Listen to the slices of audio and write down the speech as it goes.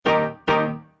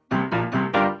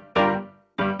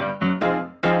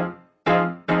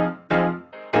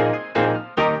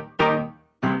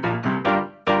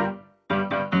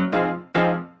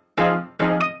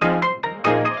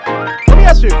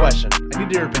ask you a question. I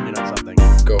need your opinion on something.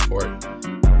 Go for it.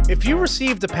 If you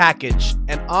received a package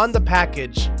and on the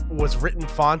package was written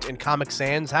font in Comic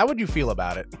Sans, how would you feel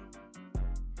about it?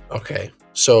 Okay,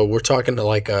 so we're talking to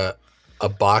like a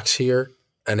box here,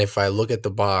 and if I look at the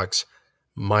box,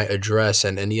 my address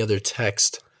and any other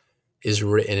text is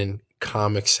written in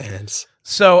Comic Sans.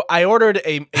 So I ordered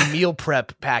a meal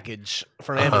prep package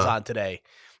from Amazon today,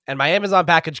 and my Amazon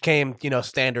package came,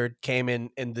 standard, came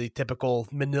in the typical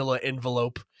manila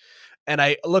envelope, and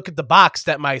I look at the box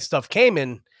that my stuff came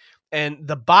in, and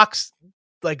the box,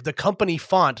 like the company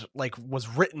font, like was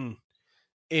written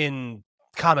in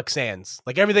Comic Sans.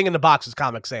 Like everything in the box is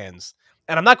Comic Sans,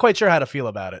 and I'm not quite sure how to feel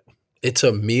about it. It's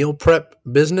a meal prep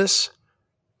business?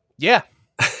 Yeah.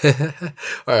 All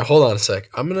right, hold on a sec.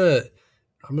 I'm gonna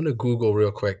Google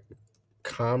real quick.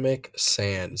 Comic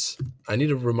Sans. I need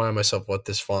to remind myself what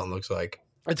this font looks like.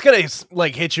 It's gonna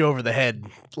like hit you over the head,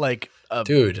 like a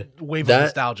Dude, wave of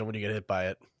nostalgia when you get hit by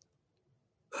it.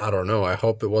 I don't know. I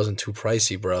hope it wasn't too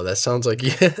pricey, bro. That sounds like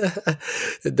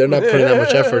they're not putting that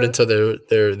much effort into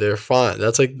their font.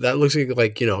 That looks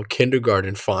like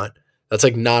kindergarten font. That's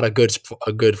like not a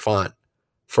good font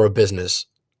for a business.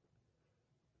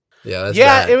 Yeah, that's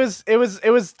bad.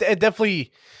 It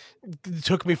definitely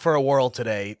took me for a whirl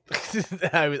today.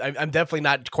 I'm definitely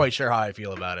not quite sure how I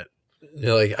feel about it.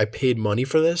 Like, I paid money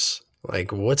for this?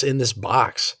 Like, what's in this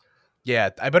box?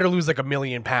 Yeah, I better lose like 1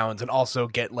 million pounds and also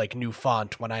get like new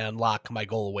font when I unlock my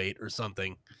goal weight or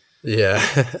something. Yeah.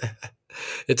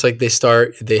 It's like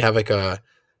they have like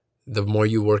the more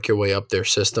you work your way up their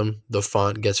system, the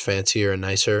font gets fancier and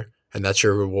nicer, and that's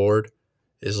your reward,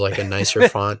 is like a nicer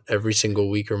font every single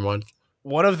week or month.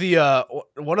 One of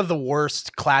the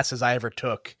worst classes I ever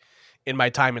took in my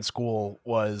time in school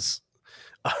was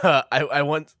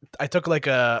I took like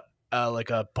a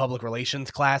public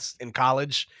relations class in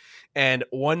college, and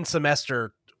one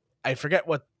semester I forget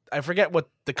what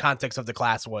the context of the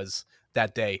class was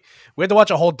that day. We had to watch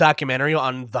a whole documentary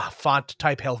on the font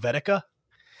type Helvetica,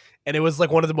 and it was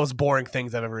like one of the most boring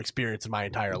things I've ever experienced in my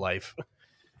entire life.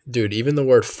 Dude, even the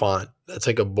word font, that's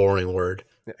like a boring word.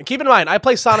 And keep in mind, I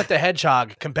play Sonic the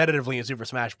Hedgehog competitively in Super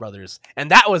Smash Brothers,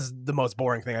 and that was the most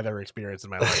boring thing I've ever experienced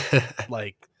in my life.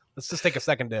 Like, let's just take a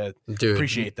second to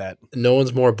appreciate that. No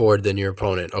one's more bored than your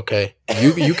opponent, okay?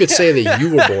 You could say that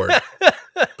you were bored,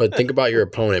 but think about your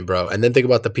opponent, bro. And then think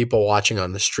about the people watching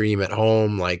on the stream at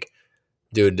home. Like,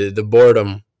 dude, the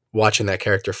boredom watching that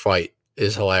character fight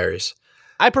is hilarious.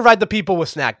 I provide the people with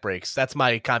snack breaks. That's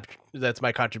my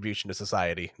contribution to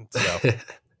society. So.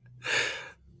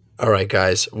 All right,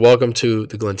 guys. Welcome to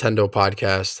the Glintendo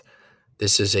podcast.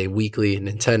 This is a weekly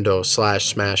Nintendo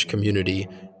 /Smash community,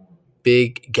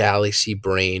 big galaxy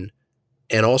brain,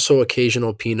 and also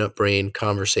occasional peanut brain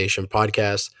conversation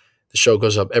podcast. The show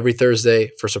goes up every Thursday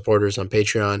for supporters on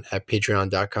Patreon at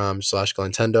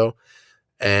patreon.com/Glintendo,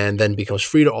 and then becomes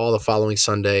free to all the following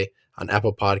Sunday on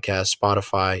Apple Podcasts,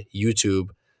 Spotify, YouTube,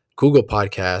 Google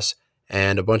Podcasts,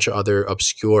 and a bunch of other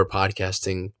obscure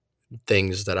podcasting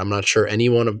things that I'm not sure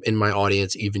anyone in my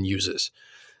audience even uses.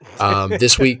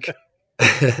 This week,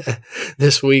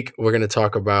 we're going to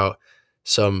talk about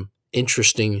some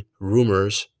interesting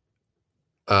rumors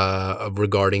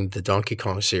regarding the Donkey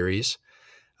Kong series.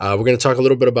 We're going to talk a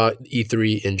little bit about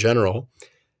E3 in general,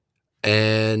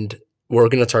 and we're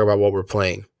going to talk about what we're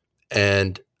playing.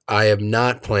 And I am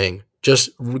not playing.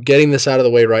 Just getting this out of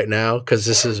the way right now, because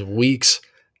this is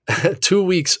 2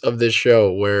 weeks of this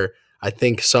show where I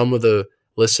think some of the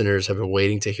listeners have been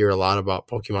waiting to hear a lot about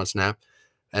Pokemon Snap,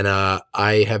 and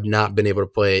I have not been able to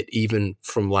play it even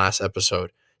from last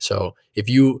episode. So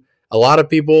a lot of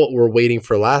people were waiting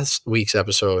for last week's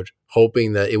episode,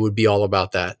 hoping that it would be all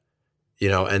about that,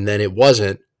 and then it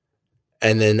wasn't.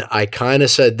 And then I kind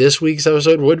of said this week's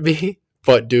episode would be,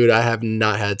 but dude, I have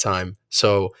not had time.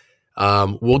 So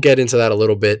we'll get into that a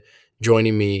little bit.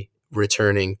 Joining me,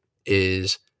 returning,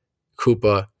 is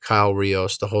Koopa, Kyle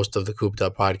Rios, the host of the Cooped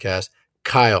Up podcast.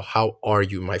 Kyle, how are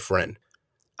you, my friend?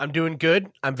 I'm doing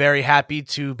good. I'm very happy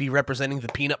to be representing the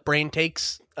Peanut Brain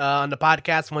takes on the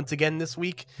podcast once again this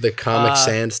week. The Comic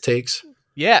Sans takes?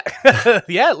 Yeah.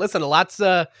 Yeah, listen, a lot's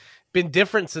been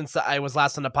different since I was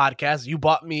last on the podcast. You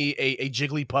bought me a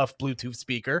Jigglypuff Bluetooth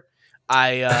speaker.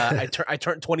 I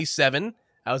turned 27.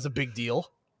 That was a big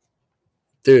deal.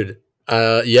 Dude,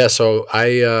 yeah, so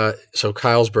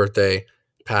Kyle's birthday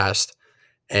passed,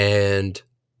 and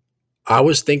I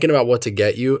was thinking about what to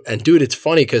get you, and dude, it's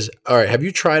funny because all right, have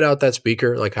you tried out that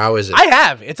speaker? Like, how is it? I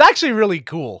have. It's actually really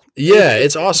cool. Yeah,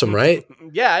 it's awesome, right?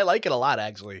 Yeah, I like it a lot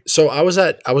actually. So I was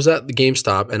at the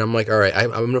GameStop, and I'm like, all right, I'm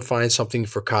gonna find something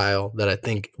for Kyle that I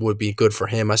think would be good for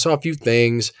him. I saw a few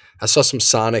things. I saw some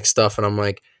Sonic stuff, and I'm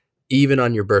like, even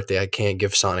on your birthday, I can't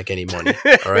give Sonic any money.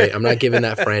 All right, I'm not giving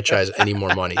that franchise any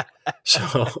more money.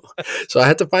 So I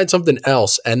had to find something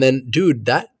else, and then, dude,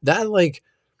 that like.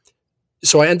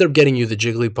 So I ended up getting you the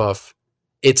Jigglypuff.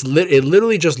 It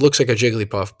literally just looks like a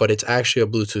Jigglypuff, but it's actually a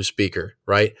Bluetooth speaker,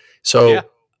 right? So Yeah.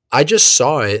 I just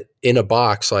saw it in a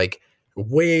box, like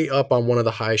way up on one of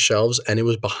the high shelves, and it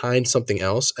was behind something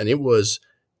else. And it was,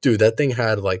 dude, that thing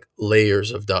had like layers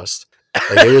of dust.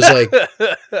 Like it was like,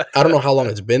 I don't know how long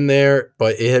it's been there,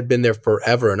 but it had been there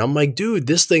forever. And I'm like, dude,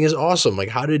 this thing is awesome. Like,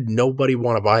 how did nobody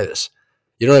want to buy this?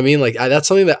 You know what I mean? Like that's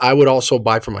something that I would also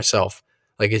buy for myself.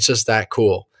 Like it's just that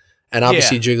cool. And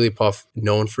obviously Jigglypuff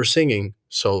known for singing.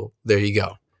 So there you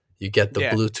go. You get the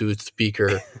Bluetooth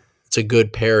speaker. It's a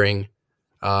good pairing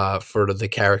for the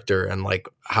character and like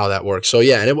how that works. So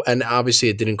yeah, and obviously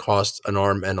it didn't cost an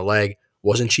arm and a leg.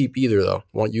 Wasn't cheap either though.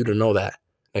 I want you to know that.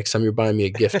 Next time you're buying me a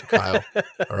gift, Kyle.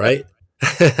 All right?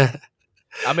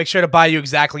 I'll make sure to buy you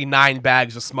exactly 9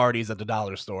 bags of Smarties at the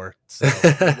dollar store. So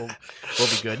we'll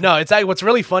be good. No, it's what's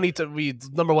really funny to me.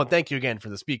 Number one, thank you again for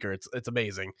the speaker. It's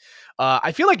amazing.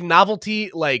 I feel like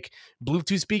novelty, like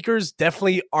Bluetooth speakers,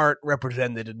 definitely aren't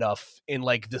represented enough in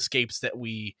like the scapes that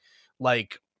we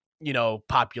like,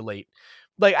 populate.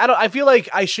 Like I feel like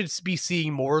I should be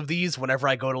seeing more of these whenever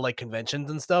I go to like conventions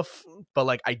and stuff, but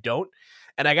like I don't.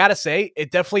 And I gotta say,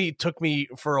 it definitely took me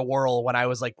for a whirl when I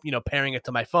was like, pairing it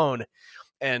to my phone.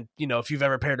 And, if you've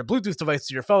ever paired a Bluetooth device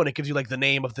to your phone, it gives you like the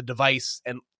name of the device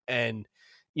and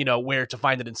where to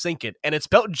find it and sync it. And it's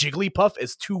spelled Jigglypuff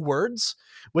as 2 words,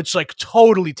 which like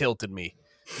totally tilted me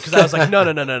because I was like,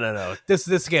 no.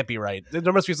 This can't be right.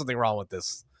 There must be something wrong with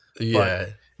this. Yeah.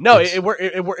 But no,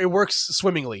 it works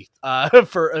swimmingly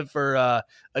for a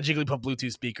Jigglypuff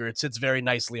Bluetooth speaker. It sits very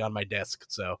nicely on my desk.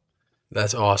 So.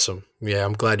 That's awesome. Yeah,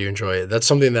 I'm glad you enjoy it. That's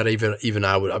something that even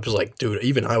I was like, dude,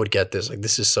 even I would get this. Like,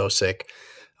 this is so sick.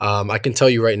 I can tell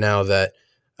you right now that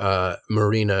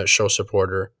Marina, show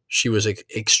supporter, she was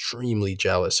extremely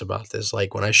jealous about this.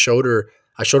 Like when I showed her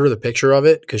the picture of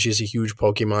it because she's a huge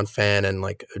Pokemon fan and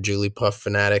like a Jigglypuff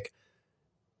fanatic.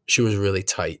 She was really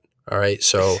tight. All right,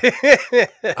 so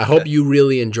I hope you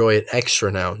really enjoy it extra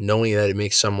now, knowing that it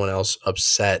makes someone else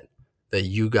upset that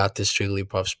you got this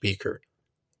Jigglypuff speaker.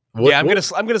 I'm gonna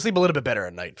sleep a little bit better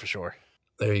at night for sure.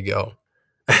 There you go.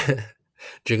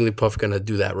 Jigglypuff gonna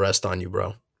do that rest on you,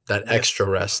 bro. That extra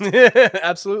rest.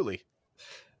 Absolutely.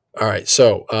 All right.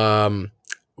 So,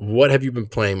 what have you been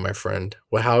playing, my friend?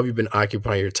 How have you been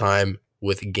occupying your time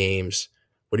with games?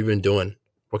 What have you been doing?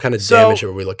 What kind of damage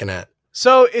are we looking at?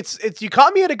 So it's you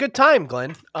caught me at a good time,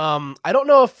 Glenn. I don't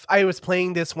know if I was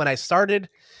playing this when I started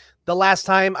the last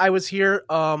time I was here.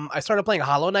 I started playing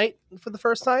Hollow Knight for the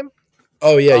first time.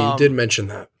 Oh yeah, you did mention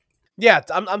that. Yeah,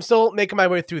 I'm still making my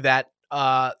way through that.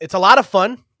 It's a lot of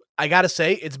fun. I gotta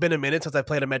say, it's been a minute since I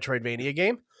played a Metroidvania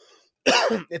game.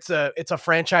 It's a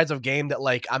franchise of game that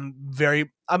like I'm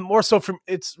more so from.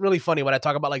 It's really funny when I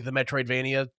talk about like the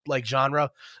Metroidvania like genre.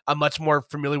 I'm much more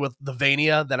familiar with the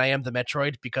Vania than I am the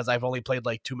Metroid because I've only played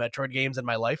like 2 Metroid games in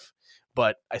my life,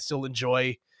 but I still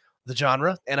enjoy the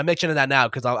genre. And I'm mentioning that now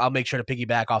because I'll make sure to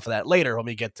piggyback off of that later when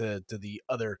we get to the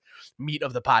other meat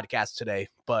of the podcast today.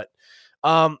 But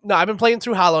no, I've been playing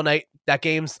through Hollow Knight. That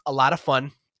game's a lot of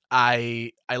fun.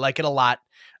 I like it a lot.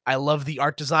 I love the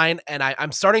art design, and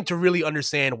I'm starting to really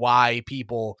understand why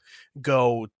people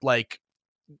go like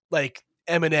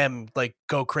Eminem like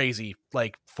go crazy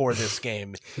like for this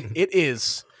game. It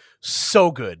is so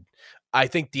good. I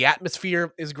think the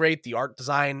atmosphere is great. The art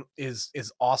design is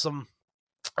awesome.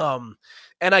 And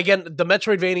again, the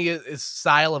Metroidvania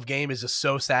style of game is just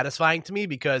so satisfying to me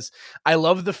because I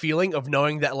love the feeling of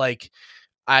knowing that like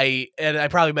I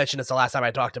probably mentioned this the last time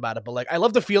I talked about it, but like I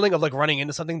love the feeling of like running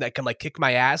into something that can like kick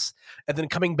my ass and then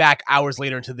coming back hours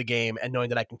later into the game and knowing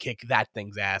that I can kick that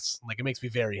thing's ass. Like it makes me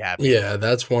very happy. Yeah,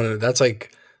 that's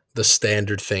like the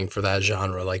standard thing for that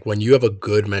genre. Like when you have a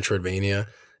good Metroidvania,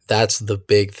 that's the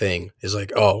big thing. Is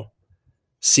like, oh,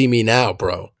 see me now,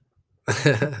 bro.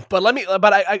 But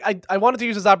I wanted to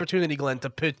use this opportunity, Glenn, to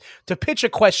pitch a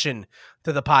question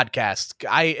to the podcast.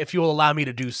 If you will allow me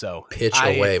to do so. Pitch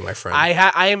away, my friend.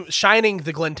 I am shining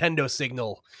the Glintendo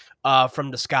signal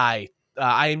from the sky.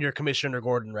 I am your Commissioner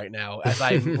Gordon right now as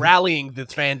I'm rallying the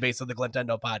fan base of the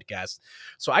Glintendo podcast.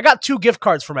 So I got 2 gift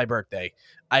cards for my birthday.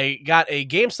 I got a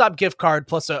GameStop gift card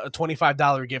plus a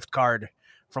 $25 gift card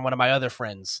from one of my other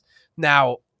friends.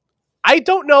 Now, I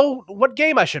don't know what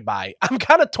game I should buy. I'm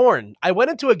kind of torn. I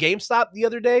went into a GameStop the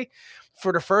other day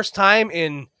for the first time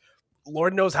in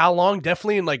Lord knows how long,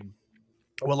 definitely in like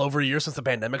well over a year since the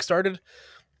pandemic started.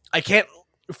 I can't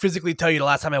physically tell you the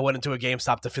last time I went into a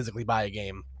GameStop to physically buy a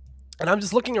game. And I'm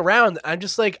just looking around. I'm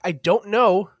just like, I don't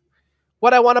know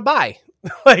what I want to buy.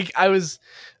 Like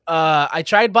I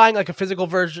tried buying like a physical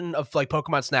version of like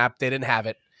Pokemon Snap. They didn't have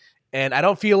it. And I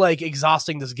don't feel like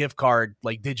exhausting this gift card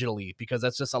like digitally because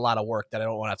that's just a lot of work that I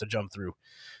don't want to have to jump through.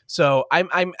 So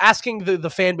I'm asking the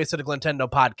fan base of the Glintendo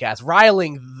podcast,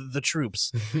 riling the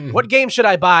troops. What game should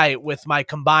I buy with my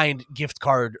combined gift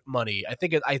card money? I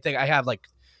think I have like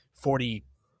 40,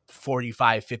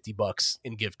 45, $50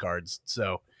 in gift cards.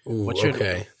 So Ooh,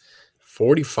 okay.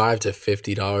 $45 to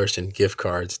 $50 in gift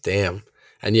cards. Damn.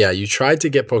 And yeah, you tried to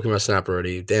get Pokemon Snap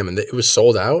already. Damn, and it was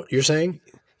sold out, you're saying?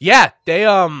 Yeah, they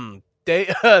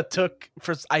took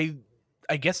for I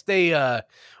guess they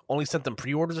only sent them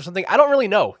pre-orders or something. I don't really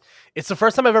know. It's the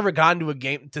first time I've ever gone to a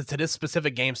game to this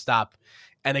specific GameStop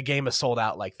and a game is sold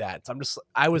out like that. So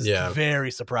I was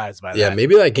very surprised by that. Yeah,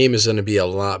 maybe that game is going to be a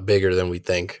lot bigger than we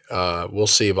think. We'll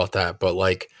see about that. But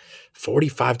like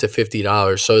 $45 to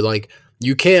 $50. So like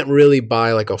you can't really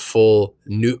buy like a full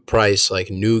new price,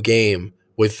 like new game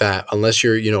with that unless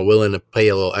you're, willing to pay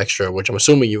a little extra, which I'm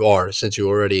assuming you are since you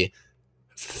already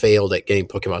failed at getting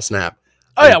Pokemon Snap.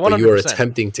 Oh yeah, 100%. But you were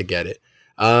attempting to get it.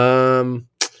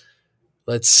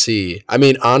 Let's see. I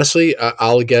mean, honestly,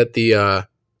 I'll get the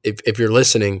if you're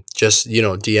listening, just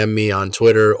DM me on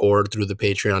Twitter or through the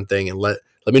Patreon thing and let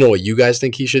me know what you guys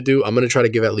think he should do. I'm gonna try to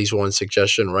give at least one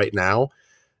suggestion right now.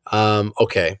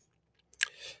 Okay.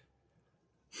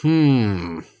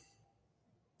 This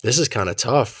is kind of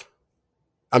tough.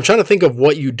 I'm trying to think of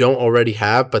what you don't already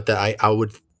have, but that I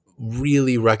would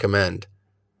really recommend.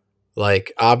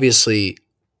 Like, obviously,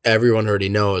 everyone already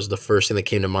knows the first thing that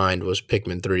came to mind was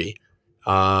Pikmin 3.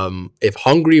 If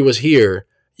Hungry was here,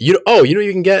 you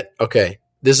can get, okay,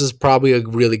 this is probably a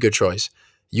really good choice.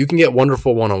 You can get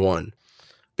Wonderful 101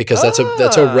 because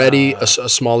that's already a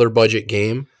smaller budget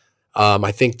game.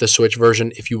 I think the Switch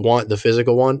version, if you want the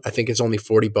physical one, I think it's only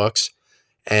 $40.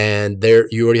 And there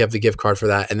you already have the gift card for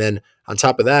that. And then on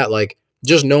top of that, like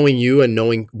just knowing you and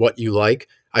knowing what you like,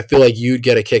 I feel like you'd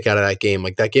get a kick out of that game.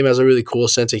 Like that game has a really cool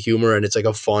sense of humor and it's like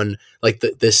a fun, like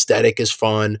the aesthetic is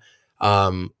fun.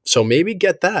 So maybe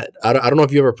get that. I don't know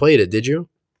if you ever played it. Did you?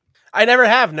 I never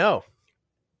have. No.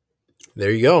 There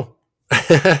you go.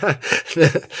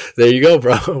 There you go,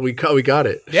 bro. We got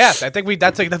it. Yeah, I think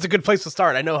that's a good place to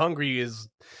start. I know Hungry is.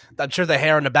 I'm sure the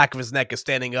hair on the back of his neck is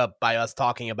standing up by us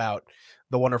talking about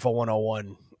the Wonderful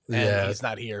 101, and he's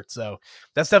not here. So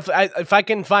that's definitely. If I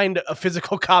can find a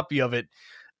physical copy of it,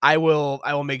 I will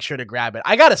make sure to grab it.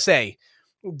 I gotta say,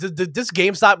 this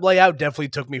GameStop layout definitely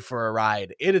took me for a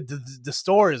ride. The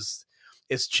store is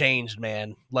changed,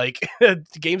 man. Like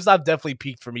GameStop definitely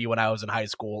peaked for me when I was in high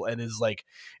school, and is like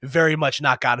very much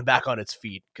not gotten back on its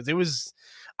feet because it was.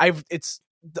 I've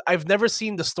never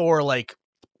seen the store like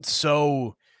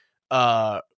so.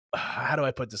 How do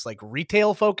I put this? Like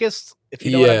retail focused, if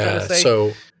you know what I'm trying to say.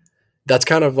 So that's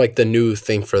kind of like the new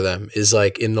thing for them is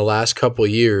like in the last couple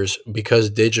of years, because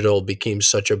digital became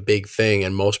such a big thing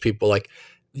and most people like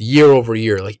year over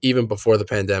year, like even before the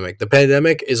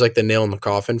pandemic is like the nail in the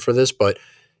coffin for this, but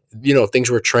things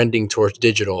were trending towards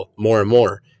digital more and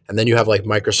more. And then you have like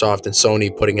Microsoft and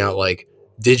Sony putting out like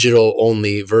digital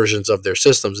only versions of their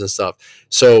systems and stuff.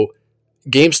 So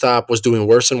GameStop was doing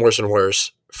worse and worse and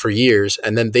worse for years,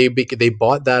 and then they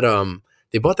bought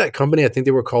that company. I think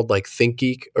they were called like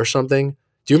ThinkGeek or something.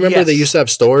 Do you remember They used to have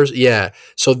stores? Yeah.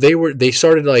 So they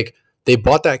started like they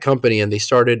bought that company and they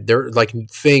started their like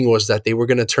thing was that they were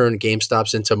going to turn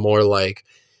GameStops into more like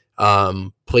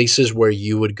places where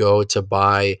you would go to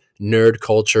buy nerd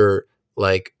culture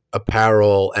like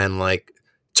apparel and like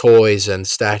toys and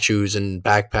statues and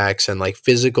backpacks and like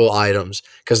physical items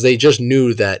because they just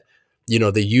knew that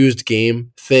the used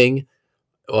game thing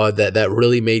that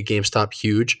really made GameStop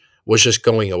huge was just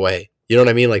going away. You know what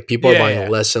I mean? Like people are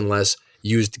buying less and less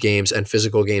used games and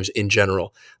physical games in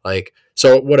general. Like,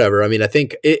 so whatever. I mean, I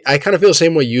think I kind of feel the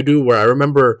same way you do, where I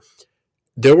remember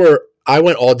I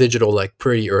went all digital like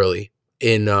pretty early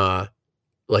in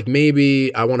like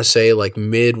maybe I want to say like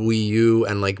mid Wii U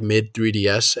and like mid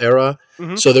 3DS era.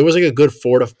 Mm-hmm. So there was like a good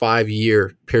 4 to 5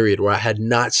 year period where I had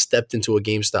not stepped into a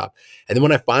GameStop. And then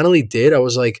when I finally did, I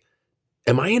was like,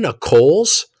 am I in a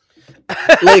Kohl's?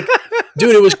 Like,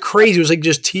 dude, it was crazy. It was like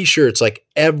just t-shirts like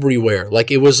everywhere. Like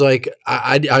it was like,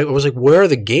 I was like, where are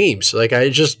the games? Like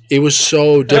it was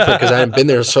so different because I hadn't been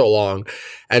there so long.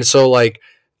 And so like,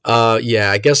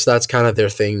 I guess that's kind of their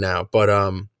thing now. But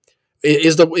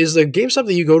Is the GameStop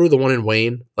that you go to the one in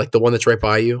Wayne, like the one that's right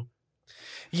by you?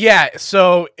 Yeah,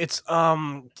 so it's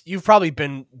you've probably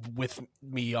been with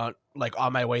me on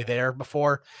my way there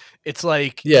before. It's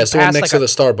like Yeah, you it's the one pass next like to a the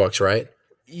Starbucks, right?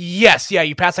 yes, yeah,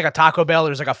 you pass like a Taco Bell,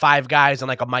 there's like a Five Guys and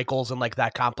like a Michaels and like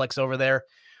that complex over there.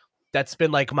 That's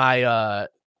been like my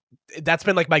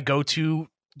go-to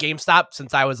GameStop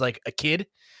since I was like a kid.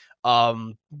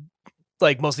 Um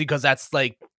like mostly because that's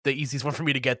like the easiest one for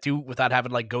me to get to without having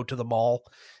to like go to the mall,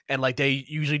 and like they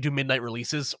usually do midnight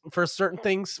releases for certain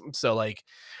things, so like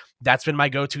that's been my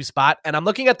go-to spot. And I'm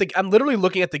literally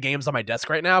looking at the games on my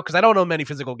desk right now because I don't own many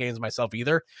physical games myself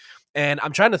either, and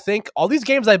I'm trying to think all these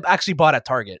games I actually bought at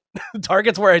Target.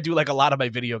 Target's where I do like a lot of my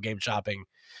video game shopping,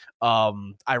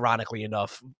 ironically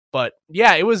enough. But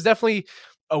yeah, it was definitely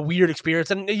a weird experience,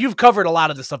 and you've covered a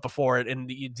lot of this stuff before in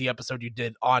the episode you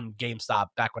did on GameStop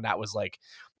back when that was like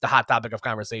the hot topic of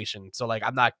conversation. So like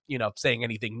I'm not saying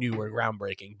anything new or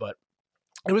groundbreaking, but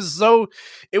it was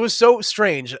so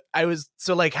strange. I was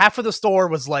so like half of the store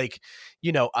was like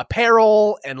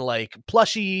apparel and like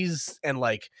plushies and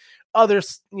like other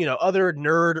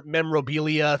nerd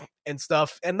memorabilia and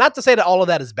stuff. And not to say that all of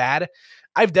that is bad.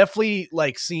 I've definitely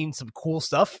like seen some cool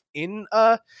stuff in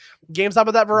GameStop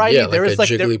of that variety. Yeah, like There a is like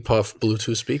Jigglypuff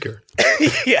Bluetooth speaker.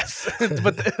 yes,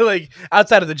 but like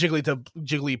outside of the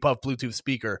Jigglypuff Bluetooth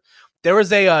speaker, there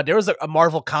was a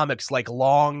Marvel Comics like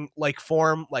long like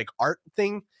form like art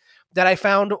thing that I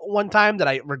found one time that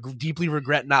I deeply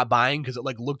regret not buying because it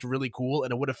like looked really cool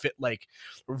and it would have fit like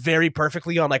very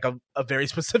perfectly on like a very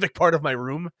specific part of my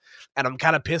room, and I'm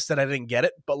kind of pissed that I didn't get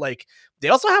it. But like they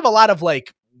also have a lot of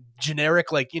like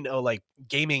generic like like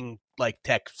gaming like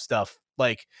tech stuff.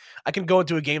 Like I can go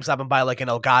into a GameStop and buy like an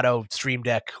Elgato Stream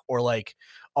Deck or like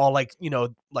all like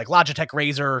like Logitech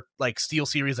Razer like Steel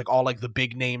Series, like all like the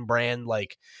big name brand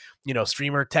like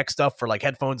streamer tech stuff for like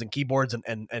headphones and keyboards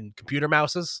and computer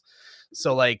mouses.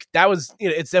 So like that was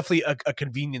it's definitely a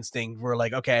convenience thing where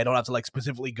like okay, I don't have to like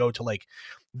specifically go to like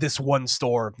this one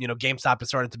store. GameStop is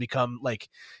starting to become like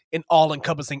an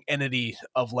all-encompassing entity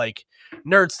of like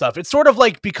nerd stuff. It's sort of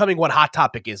like becoming what Hot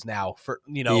Topic is now for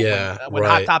Yeah, when Hot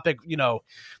right. Topic,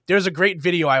 there's a great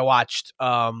video I watched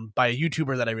by a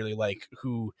YouTuber that I really like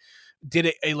who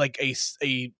did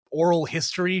a oral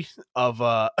history of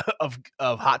of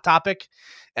Hot Topic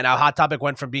and how Hot Topic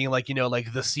went from being like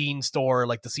like the scene store,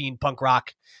 like the scene punk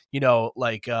rock,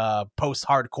 like post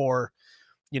hardcore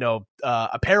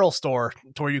apparel store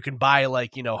to where you can buy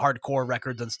like hardcore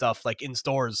records and stuff like in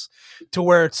stores, to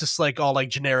where it's just like all like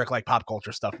generic like pop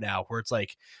culture stuff now, where it's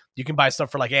like you can buy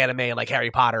stuff for like anime and like Harry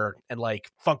Potter and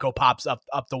like Funko Pops up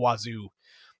the wazoo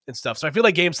and stuff. So I feel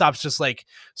like GameStop's just like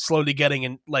slowly getting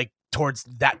in like towards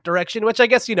that direction, which I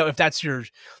guess if that's your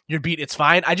beat, it's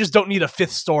fine. I just don't need a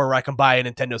fifth store where I can buy a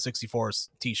Nintendo 64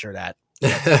 t-shirt at.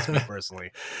 That's me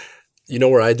personally. You know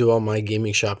where I do all my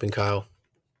gaming shopping, Kyle?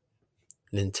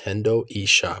 Nintendo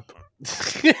eShop.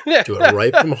 Do it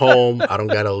right from home. I don't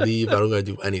gotta leave. I don't gotta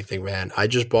do anything, man. I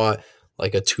just bought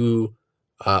like a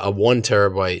 1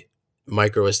 terabyte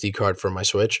micro SD card for my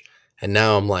Switch, and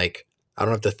now I'm like, I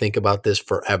don't have to think about this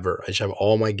forever. I just have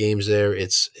all my games there.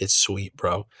 It's sweet,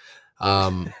 bro.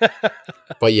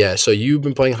 But yeah, so you've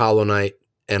been playing Hollow Knight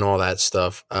and all that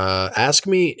stuff. Ask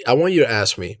me. I want you to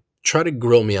ask me. Try to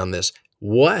grill me on this.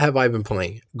 What have I been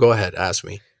playing? Go ahead, ask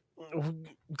me.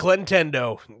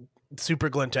 Glintendo, Super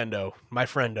Glintendo, my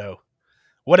friendo.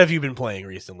 What have you been playing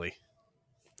recently?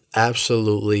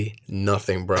 Absolutely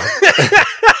nothing, bro.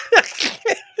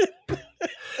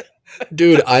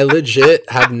 Dude, I legit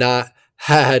have not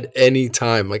had any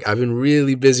time. Like I've been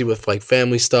really busy with like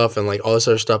family stuff and like all this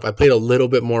other stuff. I played a little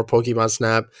bit more Pokemon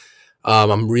Snap.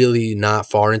 I'm really not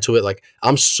far into it. Like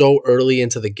I'm so early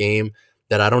into the game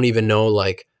that I don't even know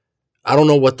like I don't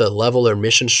know what the level or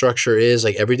mission structure is.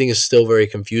 Like everything is still very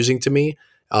confusing to me.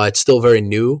 It's still very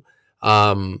new.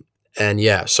 And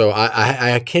yeah, so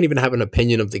I can't even have an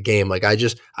opinion of the game. Like I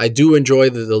do enjoy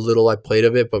the little I played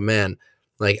of it, but man,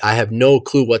 like I have no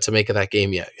clue what to make of that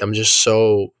game yet. I'm just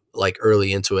so like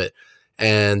early into it.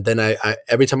 And then I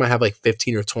every time I have like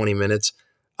 15 or 20 minutes,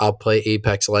 I'll play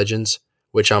Apex Legends,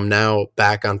 which I'm now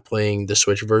back on playing the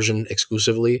Switch version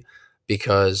exclusively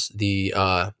because the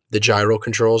gyro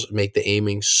controls make the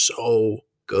aiming so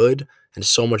good and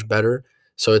so much better.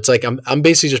 So it's like I'm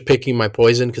basically just picking my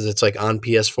poison because it's like on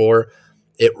PS4,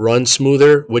 it runs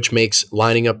smoother, which makes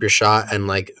lining up your shot and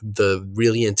like the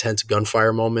really intense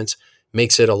gunfire moments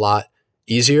makes it a lot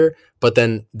easier. But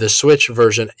then the Switch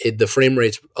version, the frame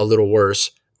rate's a little worse,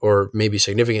 or maybe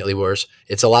significantly worse.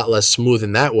 It's a lot less smooth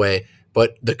in that way,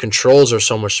 but the controls are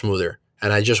so much smoother.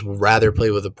 And I just rather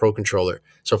play with a pro controller.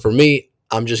 So for me,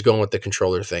 I'm just going with the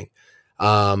controller thing.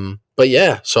 But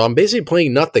yeah, so I'm basically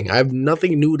playing nothing. I have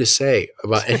nothing new to say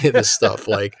about any of this stuff.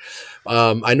 Like,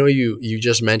 I know you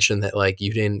just mentioned that like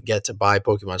you didn't get to buy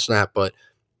Pokemon Snap, but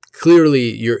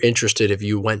clearly you're interested if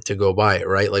you went to go buy it,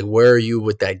 right? Like, where are you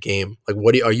with that game? Like,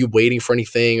 are you waiting for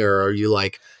anything, or are you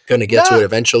like gonna get to No, it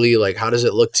eventually? Like, how does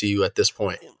it look to you at this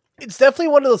point? it's definitely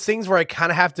one of those things where I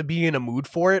kind of have to be in a mood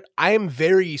for it. I am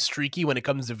very streaky when it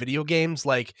comes to video games.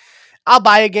 Like, I'll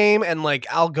buy a game and like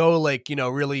I'll go like,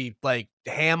 really like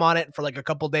ham on it for like a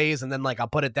couple days, and then like I'll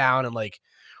put it down and like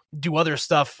do other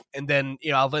stuff, and then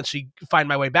I'll eventually find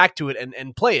my way back to it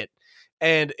and play it.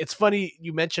 And it's funny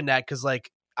you mentioned that because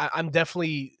like I'm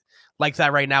definitely like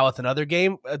that right now with another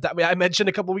game that I mentioned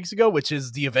a couple weeks ago, which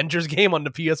is the Avengers game on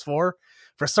the PS4.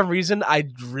 For some reason, I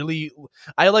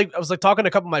was like talking to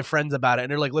a couple of my friends about it,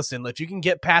 and they're like, "Listen, if you can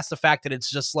get past the fact that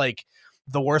it's just like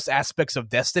the worst aspects of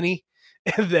Destiny,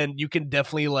 then you can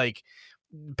definitely like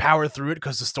power through it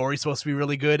because the story's supposed to be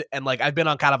really good." And like I've been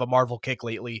on kind of a Marvel kick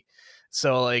lately,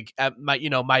 so like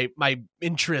my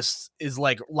interest is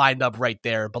like lined up right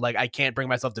there, but like I can't bring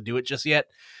myself to do it just yet.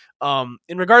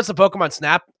 In regards to Pokemon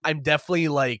Snap, I'm definitely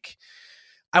like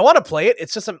I want to play it.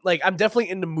 It's just like I'm definitely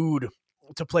in the mood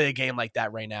to play a game like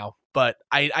that right now, but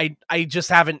I just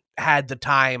haven't had the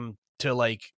time to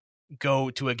like go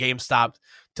to a GameStop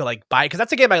to like buy, because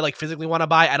that's a game I like physically want to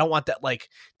buy. I don't want that like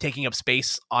taking up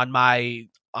space on my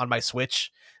Switch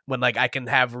when like I can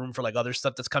have room for like other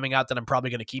stuff that's coming out that I'm probably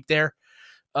going to keep there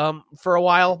for a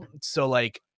while. So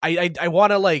like I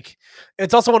want to like,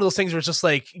 it's also one of those things where it's just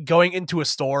like going into a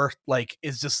store like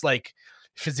is just like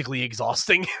physically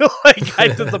exhausting.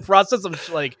 Like the process of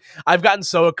like I've gotten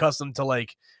so accustomed to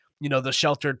like the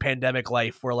sheltered pandemic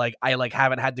life where like I like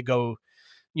haven't had to go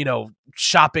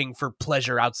shopping for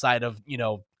pleasure outside of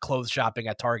clothes shopping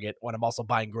at Target when I'm also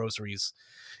buying groceries,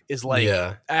 is like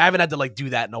Yeah. I haven't had to like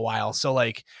do that in a while. So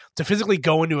like to physically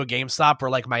go into a GameStop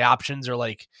where like my options are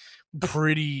like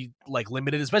pretty like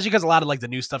limited, especially because a lot of like the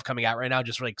new stuff coming out right now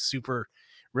just like super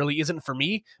really isn't for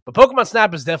me. But Pokemon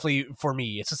Snap is definitely for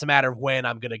me. It's just a matter of when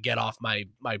I'm gonna get off my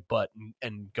butt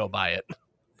and go buy it.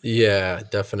 Yeah,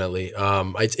 definitely.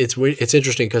 It's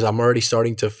interesting because I'm already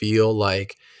starting to feel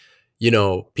like,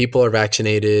 people are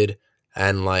vaccinated,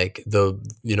 and like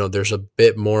there's a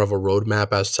bit more of a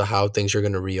roadmap as to how things are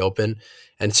going to reopen.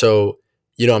 And so,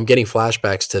 I'm getting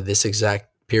flashbacks to this exact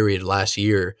period last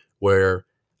year where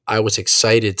I was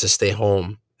excited to stay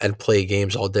home and play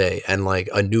games all day, and like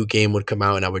a new game would come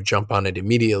out and I would jump on it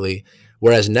immediately.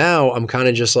 Whereas now I'm kind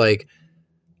of just like,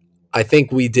 I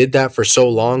think we did that for so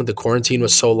long. The quarantine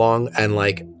was so long, and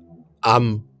like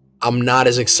I'm I'm not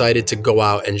as excited to go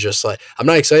out and just like I'm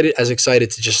not excited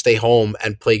to just stay home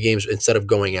and play games instead of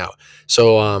going out.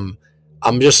 So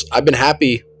I've been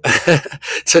happy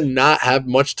to not have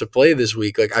much to play this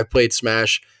week. Like I played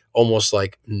Smash almost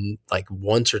like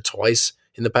once or twice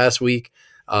in the past week.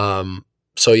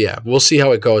 So yeah, we'll see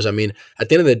how it goes. I mean, at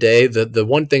the end of the day, the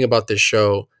one thing about this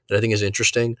show that I think is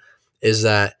interesting is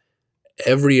that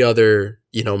every other,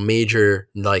 major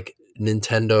like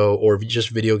Nintendo or just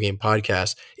video game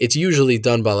podcast, it's usually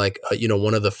done by like,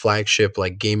 one of the flagship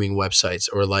like gaming websites,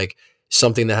 or like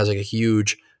something that has like a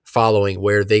huge following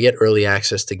where they get early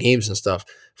access to games and stuff.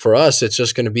 For us, it's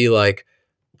just going to be like,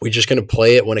 we're just going to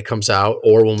play it when it comes out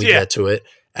or when we get to it.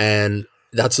 And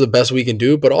that's the best we can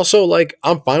do. But also like,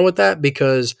 I'm fine with that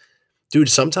because dude,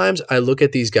 sometimes I look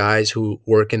at these guys who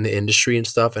work in the industry and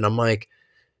stuff, and I'm like,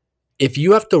 if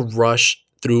you have to rush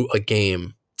through a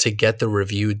game to get the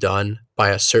review done by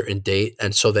a certain date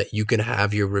and so that you can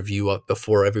have your review up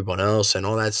before everyone else and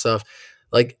all that stuff,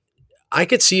 like I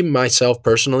could see myself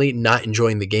personally not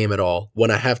enjoying the game at all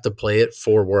when I have to play it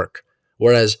for work.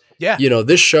 Whereas, Yeah.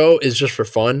 this show is just for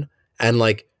fun, and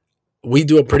like we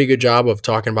do a pretty good job of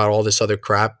talking about all this other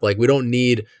crap. Like we don't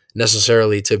need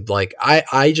necessarily to like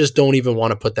I just don't even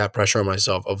want to put that pressure on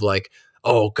myself of like,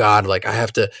 oh God, like I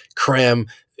have to cram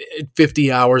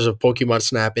 50 hours of Pokemon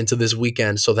Snap into this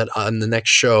weekend so that on the next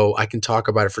show I can talk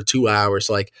about it for 2 hours.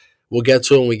 Like we'll get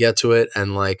to it when we get to it,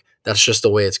 and like that's just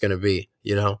the way it's gonna be,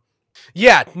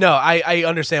 Yeah, no, I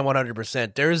understand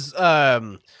 100%. There's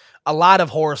a lot of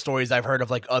horror stories I've heard of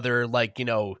like other like,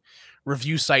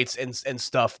 review sites and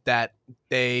stuff that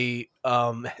they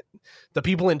the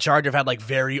people in charge have had like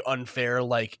very unfair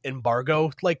like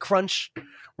embargo like crunch,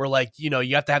 where like, you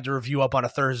have to have the review up on a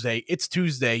Thursday. It's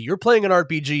Tuesday. You're playing an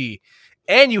RPG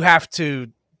and you have to,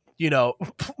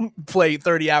 play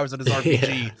 30 hours of this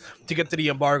RPG Yeah. to get to the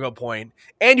embargo point,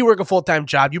 and you work a full-time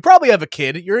job. You probably have a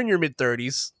kid. You're in your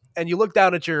mid-30s, and you look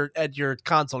down at your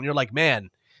console and you're like, man,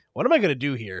 what am I going to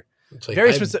do here? It's like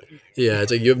Very specific. yeah,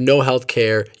 it's like you have no health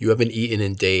care, you haven't eaten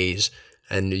in days,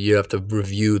 and you have to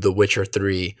review The Witcher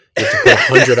 3. You have to put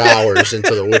 100 hours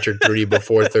into The Witcher 3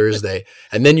 before Thursday.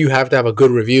 And then you have to have a good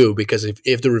review, because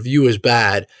if the review is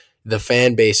bad, the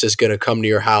fan base is going to come to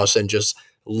your house and just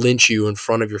lynch you in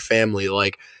front of your family.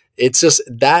 Like, it's just,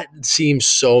 that seems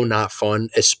so not fun,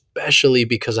 especially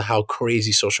because of how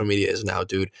crazy social media is now,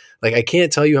 dude. Like, I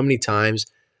can't tell you how many times,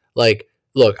 like,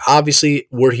 look, obviously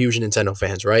we're huge Nintendo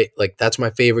fans, right? Like, that's my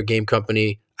favorite game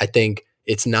company. I think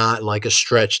it's not like a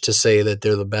stretch to say that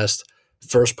they're the best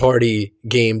first party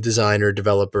game designer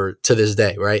developer to this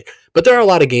day, right? But there are a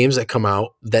lot of games that come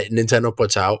out that Nintendo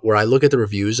puts out where I look at the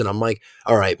reviews and I'm like,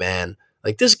 all right, man,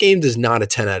 like, this game is not a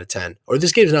 10 out of 10, or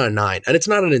this game's not a 9. And it's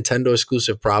not a Nintendo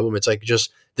exclusive problem. It's like,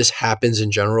 just this happens in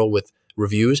general with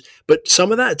reviews. But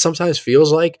some of that sometimes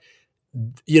feels like,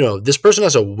 this person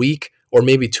has a week or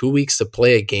maybe 2 weeks to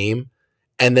play a game,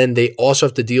 and then they also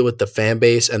have to deal with the fan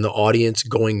base and the audience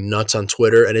going nuts on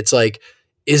Twitter. And it's like,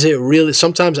 is it really,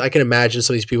 sometimes I can imagine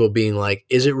some of these people being like,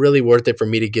 is it really worth it for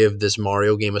me to give this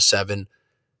Mario game a 7?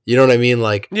 You know what I mean?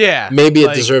 Like, yeah, maybe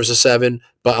it deserves a 7,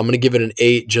 but I'm going to give it an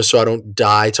 8 just so I don't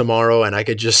die tomorrow. And I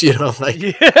could just, I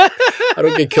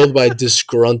don't get killed by a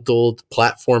disgruntled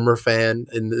platformer fan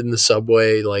in the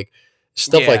subway, like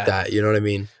stuff like that. You know what I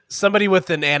mean? Somebody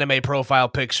with an anime profile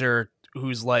picture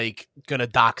who's like going to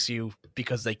dox you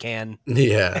because they can.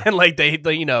 Yeah. And like they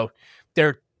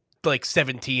they're like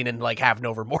 17 and like have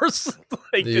no remorse.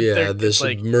 Like, this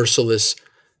like merciless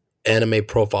anime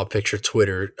profile picture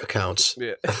Twitter accounts.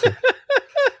 Yeah.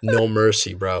 No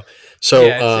mercy, bro. So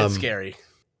it's scary.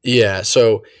 Yeah,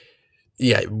 so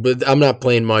yeah, but I'm not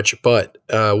playing much, but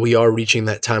we are reaching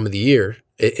that time of the year.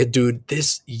 Dude,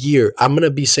 this year, I'm going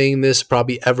to be saying this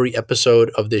probably every episode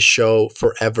of this show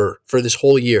forever, for this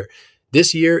whole year.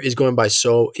 This year is going by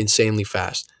so insanely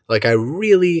fast. Like,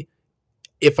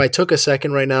 if I took a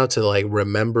second right now to like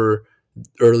remember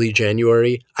early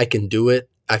January, I can do it.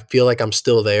 I feel like I'm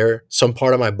still there. Some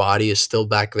part of my body is still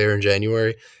back there in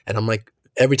January. And I'm like,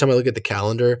 every time I look at the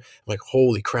calendar, I'm like,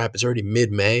 holy crap, it's already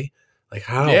mid-May. Like,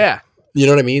 how? Yeah. You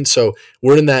know what I mean? So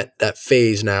we're in that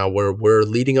phase now where we're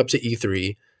leading up to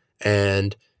E3,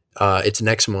 and it's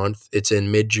next month. It's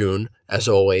in mid-June, as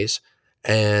always.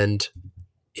 And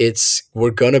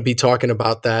we're going to be talking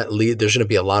about that. There's going to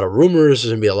be a lot of rumors.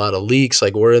 There's going to be a lot of leaks.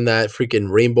 Like, we're in that freaking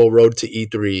Rainbow Road to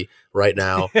E3 right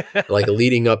now, like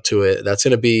leading up to it. That's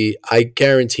going to be, I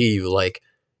guarantee you, like,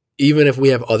 even if we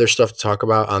have other stuff to talk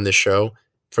about on this show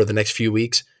for the next few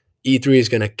weeks, E3 is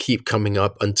going to keep coming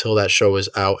up until that show is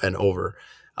out and over.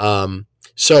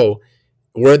 So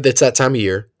it's that time of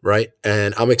year, right?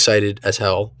 And I'm excited as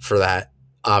hell for that,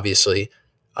 obviously.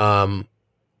 And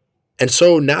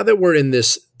so now that we're in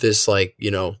this like,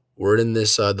 we're in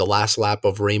this, the last lap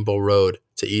of Rainbow Road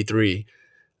to E3,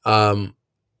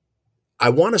 I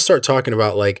want to start talking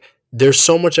about, like, there's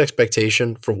so much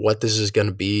expectation for what this is going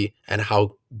to be and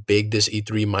how big this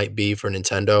E3 might be for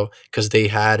Nintendo, because they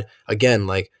had, again,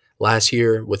 like last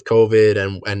year with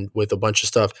COVID and with a bunch of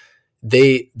stuff,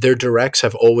 their directs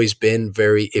have always been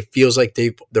it feels like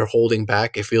they're holding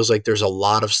back. It feels like there's a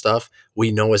lot of stuff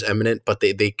we know is imminent, but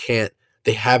they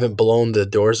haven't blown the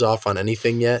doors off on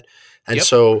anything yet. And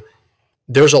so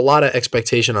there's a lot of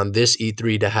expectation on this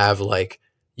E3 to have, like,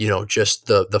 just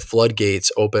the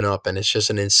floodgates open up, and it's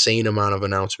just an insane amount of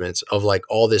announcements of like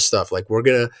all this stuff. Like,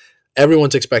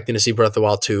 everyone's expecting to see Breath of the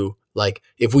Wild 2. Like,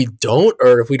 if we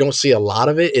don't see a lot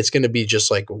of it, it's going to be just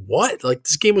like, what? Like,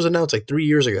 this game was announced like 3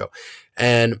 years ago.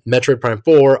 And Metroid Prime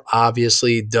 4,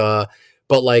 obviously, duh.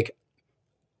 But like,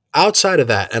 outside of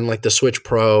that, and like the Switch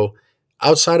Pro,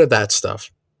 outside of that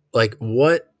stuff, like,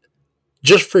 what,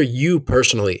 just for you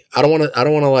personally, I don't want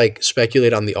to like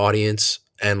speculate on the audience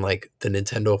and like the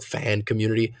Nintendo fan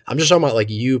community. I'm just talking about like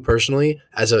you personally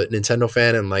as a Nintendo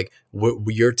fan, and like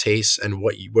your tastes and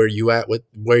where you are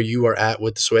at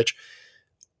with the Switch.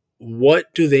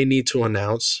 What do they need to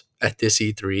announce at this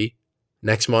E3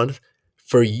 next month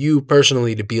for you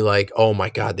personally to be like, oh my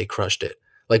God, they crushed it?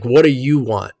 Like, what do you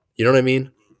want? You know what I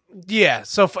mean? Yeah,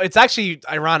 so it's actually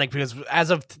ironic because as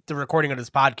of the recording of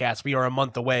this podcast, we are a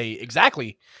month away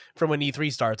exactly from when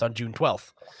E3 starts on June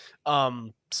 12th.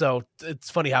 So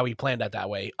it's funny how we planned that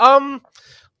way. I'm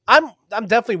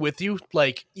definitely with you.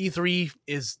 Like, E3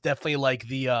 is definitely like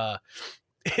the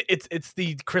it's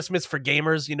the Christmas for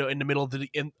gamers, in the middle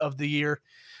of the year.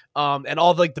 And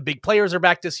all like the big players are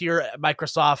back this year.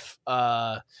 Microsoft,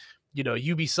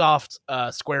 Ubisoft,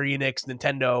 Square Enix,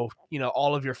 Nintendo,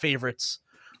 all of your favorites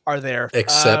are there.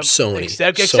 Except Sony.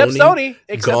 Except Sony.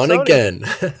 Gone again.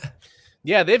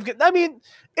 Yeah,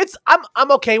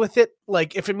 I'm okay with it.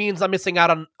 Like if it means I'm missing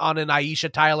out on an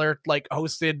Aisha Tyler like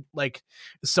hosted like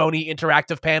Sony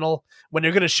interactive panel when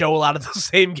they're gonna show a lot of the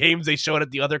same games they showed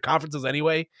at the other conferences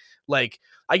anyway. Like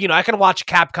I can watch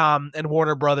Capcom and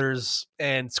Warner Brothers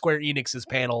and Square Enix's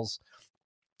panels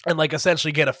and like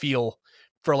essentially get a feel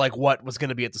for like what was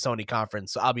gonna be at the Sony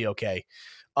conference. So I'll be okay.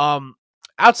 Um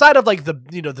Outside of like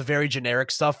the very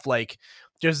generic stuff, like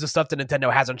there's the stuff that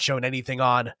Nintendo hasn't shown anything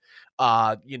on.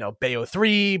 Bayo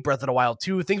 3, Breath of the Wild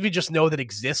 2, things we just know that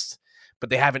exist,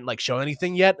 but they haven't like shown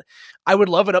anything yet. I would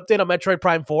love an update on Metroid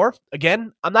Prime 4.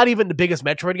 Again, I'm not even the biggest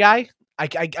Metroid guy.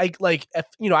 I like, if,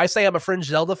 I say I'm a fringe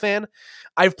Zelda fan.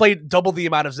 I've played double the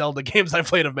amount of Zelda games I've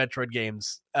played of Metroid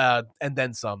games, and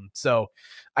then some. So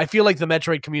I feel like the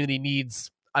Metroid community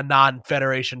needs a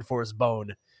non-Federation Force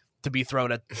bone to be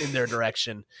thrown in their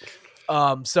direction.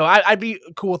 So I'd be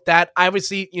cool with that. I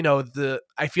obviously,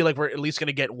 I feel like we're at least going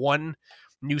to get one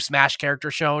new Smash character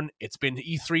shown. It's been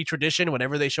E3 tradition.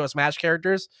 Whenever they show Smash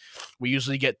characters, we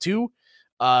usually get two.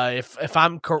 If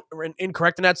I'm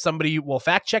incorrect in that, somebody will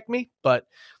fact check me. But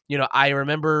I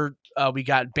remember we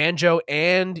got Banjo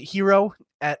and Hero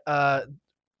at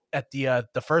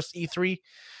the first E3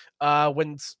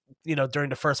 when during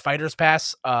the first Fighters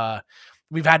Pass.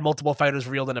 We've had multiple fighters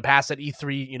revealed in the past at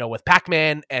E3, with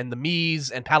Pac-Man and the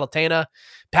Mii's and Palutena.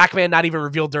 Pac-Man not even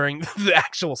revealed during the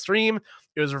actual stream.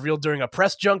 It was revealed during a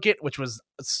press junket, which was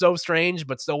so strange,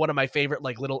 but still one of my favorite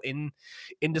like little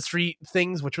industry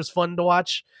things, which was fun to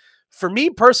watch. For me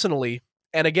personally,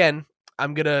 and again,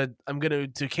 I'm gonna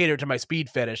to cater to my speed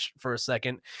fetish for a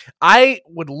second. I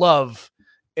would love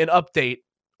an update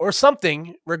or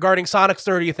something regarding Sonic's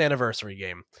 30th anniversary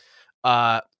game.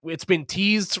 It's been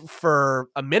teased for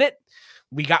a minute.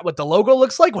 We got what the logo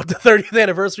looks like, what the 30th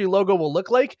anniversary logo will look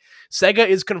like. Sega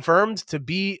is confirmed to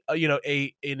be,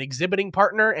 an exhibiting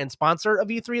partner and sponsor of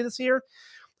E3 this year.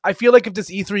 I feel like if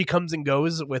this E3 comes and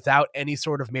goes without any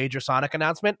sort of major Sonic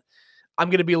announcement, I'm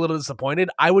going to be a little disappointed.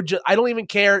 I don't even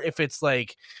care if it's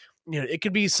like, it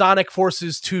could be Sonic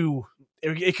Forces 2.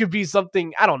 It could be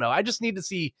something, I don't know. I just need to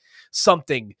see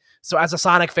something. So as a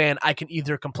Sonic fan, I can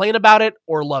either complain about it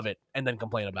or love it and then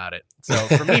complain about it. So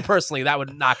for me personally, that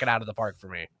would knock it out of the park for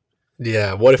me.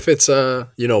 Yeah. What if it's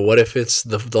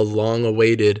the long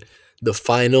awaited, the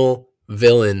final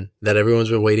villain that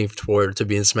everyone's been waiting for to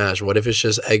be in Smash? What if it's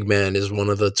just Eggman is one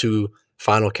of the two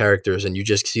final characters and you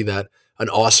just see that an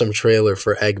awesome trailer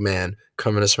for Eggman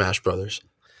coming to Smash Brothers?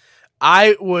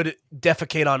 I would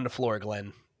defecate on the floor,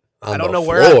 Glenn. I don't know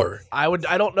where I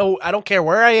don't know. I don't care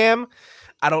where I am.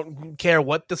 I don't care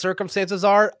what the circumstances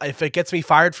are. If it gets me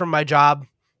fired from my job,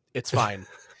 it's fine.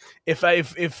 If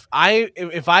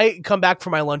I come back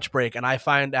from my lunch break and I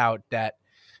find out that,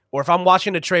 or if I'm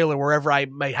watching a trailer wherever I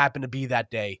might happen to be that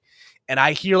day, and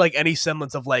I hear like any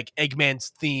semblance of like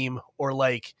Eggman's theme or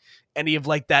like any of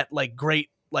like that like great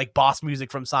like boss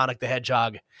music from Sonic the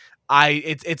Hedgehog,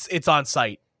 it's on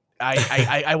site.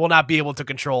 I will not be able to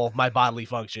control my bodily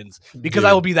functions because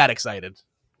I will be that excited.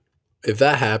 If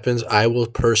that happens, I will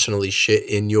personally shit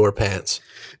in your pants.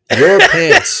 Your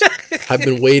pants have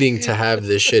been waiting to have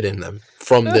this shit in them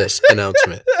from this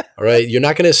announcement. All right? You're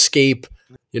not going to escape.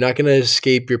 You're not going to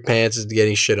escape your pants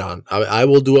getting shit on. I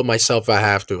will do it myself if I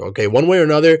have to. Okay? One way or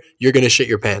another, you're going to shit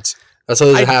your pants. That's how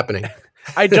this is happening.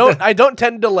 I don't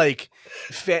tend to like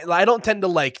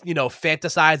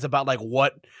fantasize about like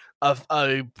what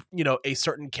a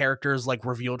certain character's like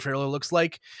reveal trailer looks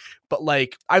like, but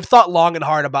like I've thought long and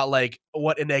hard about like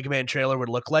what an Eggman trailer would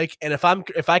look like, and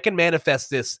if I can manifest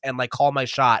this and like call my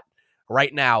shot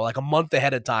right now, like a month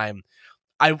ahead of time,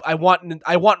 I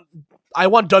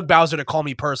want Doug Bowser to call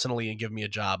me personally and give me a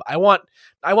job. I want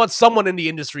someone in the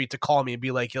industry to call me and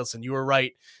be like, listen, you were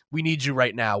right, we need you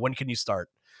right now, when can you start?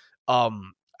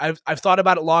 I've thought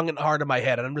about it long and hard in my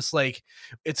head, and I'm just like,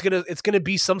 it's gonna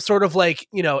be some sort of like,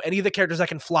 any of the characters that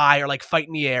can fly or like fight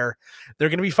in the air. They're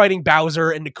gonna be fighting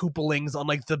Bowser and the Koopalings on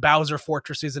like the Bowser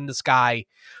fortresses in the sky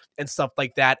and stuff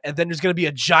like that. And then there's gonna be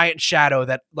a giant shadow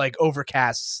that like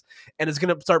overcasts, and it's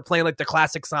gonna start playing like the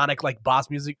classic Sonic like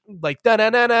boss music, like da na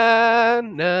na na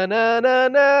na na na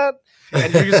na,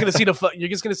 and you're just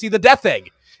gonna see the Death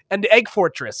Egg and the Egg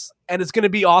Fortress, and it's going to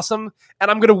be awesome, and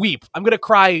I'm going to weep. I'm going to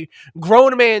cry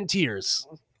grown man tears,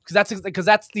 because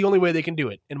that's the only way they can do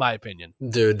it, in my opinion.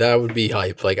 Dude, that would be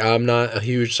hype. Like, I'm not a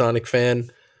huge Sonic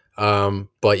fan,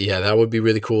 but yeah, that would be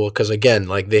really cool, because again,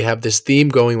 like, they have this theme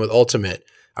going with Ultimate.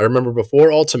 I remember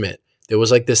before Ultimate, there was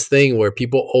like this thing where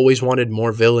people always wanted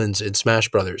more villains in Smash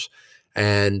Brothers,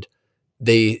 and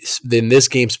in this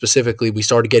game specifically, we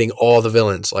started getting all the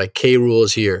villains. Like, K. Rool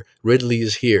is here, Ridley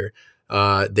is here.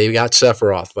 They got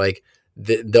Sephiroth. Like,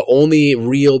 The only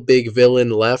real big villain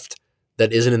left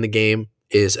that isn't in the game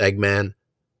is Eggman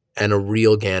and a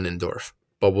real Ganondorf.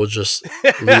 But we'll just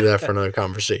leave that for another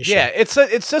conversation. Yeah, it's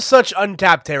just such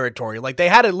untapped territory. Like, they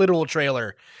had a literal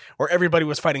trailer where everybody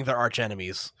was fighting their arch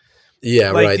enemies.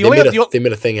 Yeah, Like, right. They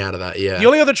made a thing out of that. Yeah. The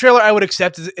only other trailer I would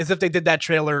accept is if they did that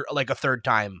trailer like a third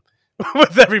time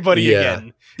with everybody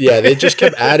again. Yeah, they just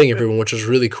kept adding everyone, which was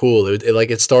really cool.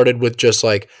 It started with just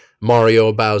like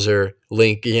Mario, Bowser,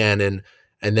 Link, Ganon,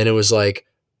 and then it was like,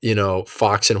 you know,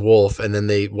 Fox and Wolf, and then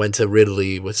they went to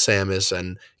Ridley with Samus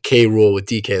and K. Rool with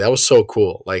DK. That was so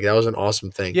cool. Like, that was an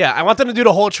awesome thing. Yeah, I want them to do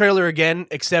the whole trailer again,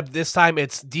 except this time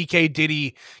it's DK,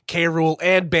 Diddy, K. Rool,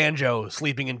 and Banjo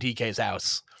sleeping in DK's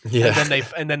house. Yeah,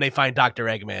 and then they find Dr.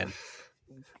 Eggman.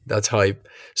 That's hype.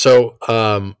 So,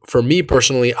 for me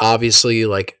personally, obviously,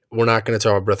 like, we're not going to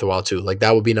talk about Breath of the Wild 2. Like,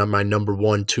 that would be my number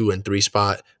 1, 2, and 3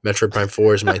 spot. Metroid Prime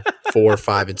 4 is my 4,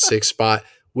 5, and 6 spot.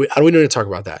 I don't even need to talk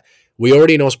about that. We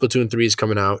already know Splatoon 3 is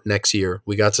coming out next year.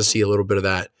 We got to see a little bit of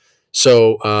that.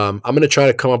 So, I'm going to try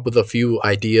to come up with a few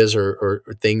ideas or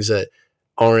things that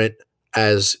aren't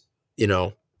as, you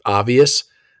know, obvious.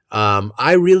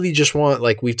 I really just want,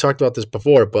 like, we've talked about this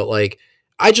before, but, like,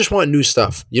 I just want new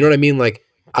stuff. You know what I mean? Like,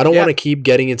 I don't want to keep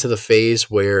getting into the phase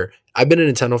where I've been a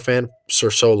Nintendo fan for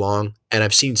so long, and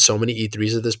I've seen so many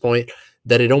E3s at this point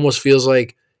that it almost feels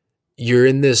like you're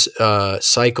in this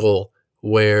cycle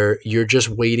where you're just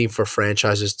waiting for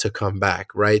franchises to come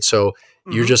back, right? So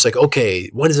you're just like, okay,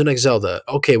 when is the next Zelda?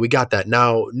 Okay, we got that.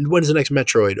 Now, when's the next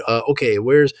Metroid? Okay,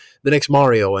 where's the next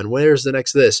Mario? And where's the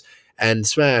next this? And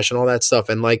Smash and all that stuff.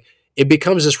 And, like, it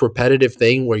becomes this repetitive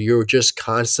thing where you're just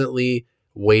constantly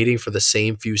waiting for the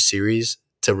same few series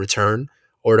to return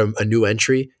or to a new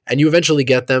entry, and you eventually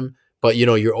get them, but, you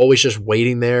know, you're always just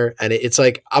waiting there. And it's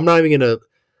like, I'm not even going to,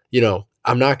 you know,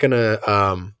 I'm not going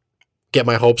to get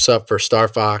my hopes up for Star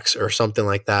Fox or something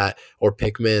like that, or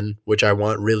Pikmin, which I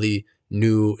want really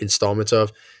new installments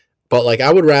of. But, like,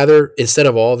 I would rather, instead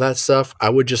of all that stuff, I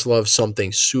would just love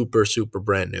something super, super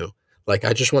brand new. Like,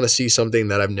 I just want to see something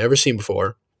that I've never seen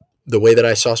before, the way that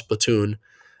I saw Splatoon.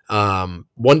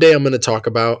 One day I'm going to talk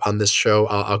about on this show,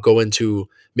 I'll go into,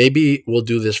 maybe we'll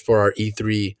do this for our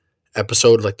E3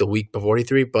 episode, like the week before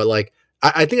E3, but, like,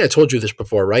 I think I told you this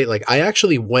before, right? Like, I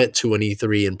actually went to an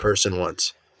E3 in person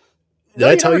once. Did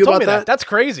I tell you about that? That's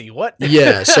crazy. What?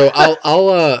 Yeah. So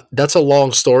I'll that's a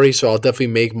long story. So I'll definitely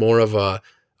make I'll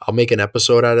make an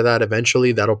episode out of that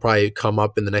eventually. That'll probably come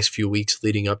up in the next few weeks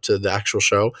leading up to the actual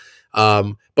show.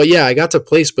 But yeah, I got to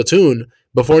play Splatoon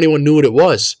before anyone knew what it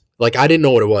was. Like, I didn't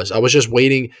know what it was. I was just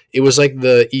waiting. It was like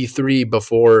the E3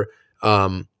 before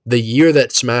the year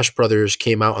that Smash Brothers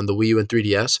came out on the Wii U and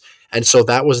 3DS. And so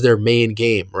that was their main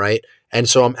game, right? And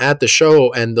so I'm at the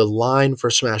show, and the line for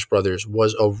Smash Brothers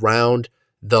was around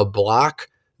the block,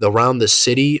 around the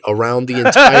city, around the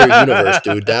entire universe,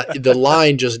 dude. The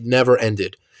line just never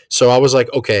ended. So I was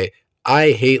like, okay,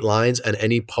 I hate lines in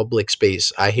any public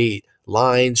space. I hate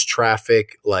lines,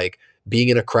 traffic, like, being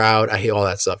in a crowd. I hate all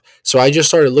that stuff. So I just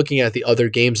started looking at the other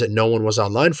games that no one was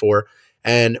online for,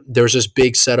 and there's this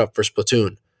big setup for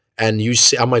Splatoon. And you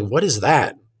see, I'm like, what is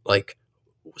that? Like,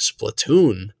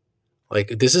 Splatoon?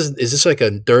 Like, is this like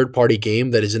a third-party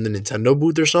game that is in the Nintendo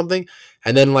booth or something?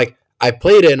 And then, like, I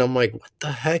played it, and I'm like, what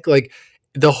the heck? Like,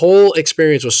 the whole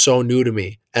experience was so new to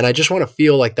me, and I just want to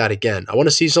feel like that again. I want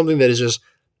to see something that is just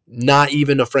not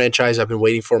even a franchise I've been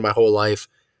waiting for my whole life.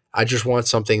 I just want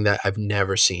something that I've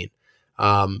never seen.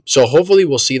 So hopefully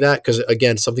we'll see that, because,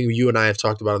 again, something you and I have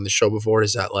talked about on the show before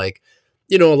is that, like,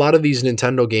 you know, a lot of these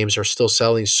Nintendo games are still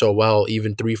selling so well,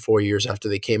 even 3-4 years after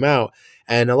they came out.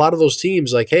 And a lot of those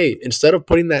teams, like, hey, instead of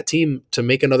putting that team to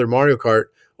make another Mario Kart,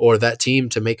 or that team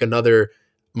to make another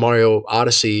Mario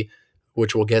Odyssey,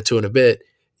 which we'll get to in a bit,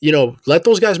 you know, let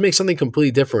those guys make something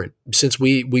completely different, since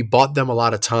we bought them a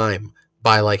lot of time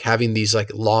by, like, having these,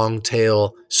 like, long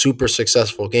tail, super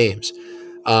successful games.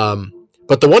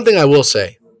 But the one thing I will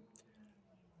say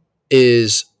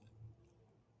is,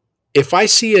 if I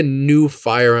see a new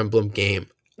Fire Emblem game,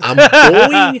 I'm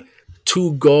going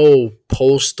to go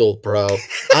postal, bro.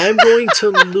 I'm going to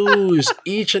lose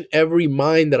each and every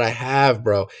mind that I have,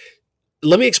 bro.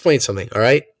 Let me explain something, all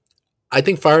right? I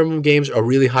think Fire Emblem games are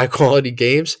really high quality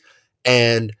games,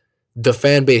 and the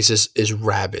fan base is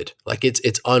rabid. Like,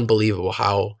 it's unbelievable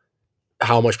how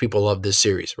much people love this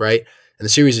series, right? And the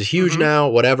series is huge now,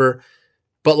 whatever.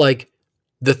 But, like,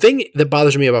 the thing that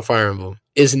bothers me about Fire Emblem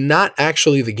is not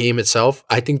actually the game itself.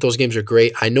 I think those games are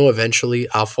great. I know eventually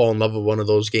I'll fall in love with one of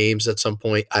those games at some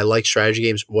point. I like strategy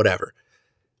games, whatever.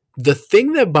 The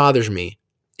thing that bothers me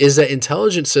is that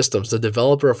Intelligent Systems, the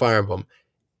developer of Fire Emblem,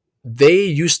 they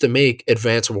used to make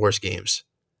Advance Wars games.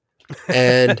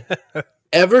 And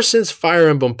ever since Fire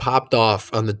Emblem popped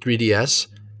off on the 3DS,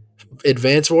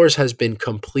 Advance Wars has been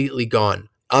completely gone.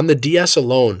 On the DS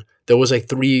alone, there was like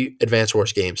 3 Advance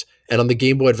Wars games. And on the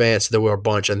Game Boy Advance, there were a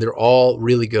bunch, and they're all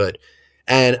really good.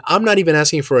 And I'm not even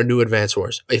asking for a new Advance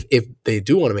Wars. If they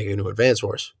do want to make a new Advance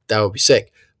Wars, that would be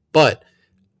sick. But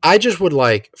I just would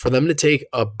like for them to take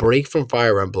a break from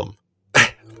Fire Emblem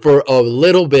for a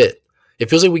little bit. It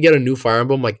feels like we get a new Fire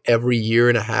Emblem like every year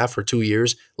and a half or 2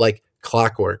 years, like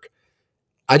clockwork.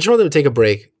 I just want them to take a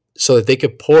break so that they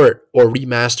could port or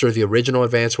remaster the original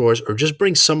Advance Wars or just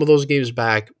bring some of those games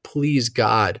back. Please,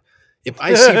 God. If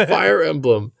I see Fire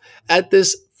Emblem at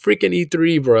this freaking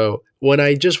E3, bro, when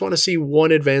I just want to see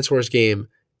one Advance Wars game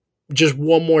just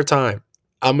one more time,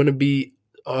 I'm going to be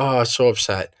so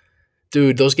upset.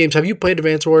 Dude, those games, have you played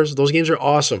Advance Wars? Those games are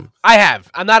awesome. I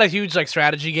have. I'm not a huge like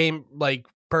strategy game like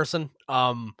person,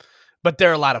 but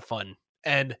they're a lot of fun.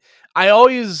 And I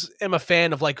always am a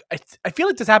fan of like I feel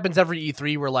like this happens every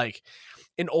E3 where like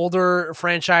an older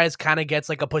franchise kind of gets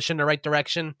like a push in the right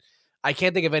direction. I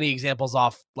can't think of any examples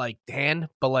off like hand,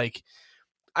 but like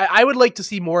I would like to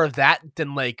see more of that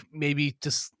than like maybe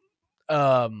just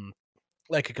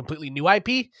like a completely new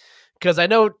IP, because I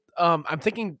know I'm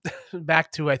thinking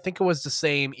back to I think it was the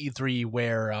same E3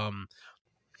 where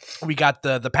we got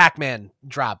the Pac-Man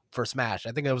drop for Smash.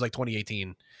 I think it was like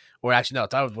 2018, or actually no,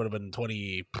 that would have been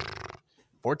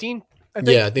 2014. I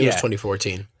think. Yeah, I think it was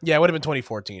 2014. Yeah, it would have been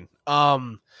 2014.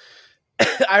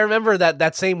 I remember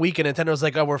that same weekend, Nintendo was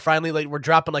like, "Oh, we're finally like we're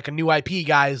dropping like a new IP,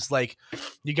 guys. Like,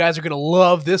 you guys are gonna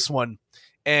love this one."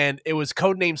 And it was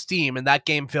Codename Steam, and that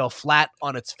game fell flat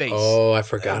on its face. Oh, I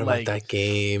forgot about that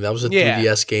game. That was a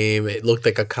 3DS game. It looked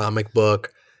like a comic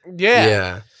book.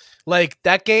 Yeah. Like,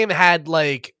 that game had,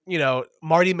 like, you know,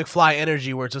 Marty McFly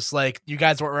energy where it's just like, you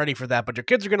guys weren't ready for that, but your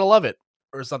kids are going to love it,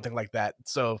 or something like that.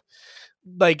 So,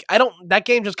 like, that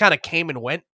game just kind of came and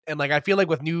went. And, like, I feel like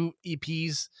with new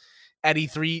EPs at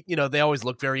E3, you know, they always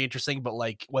look very interesting, but,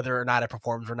 like, whether or not it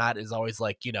performs or not is always,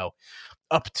 like, you know,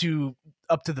 up to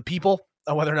the people.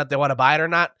 Whether or not they want to buy it or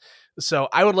not. So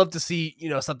I would love to see, you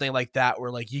know, something like that where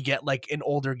like you get like an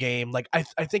older game. Like I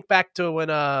think back to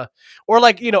when or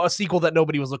like, you know, a sequel that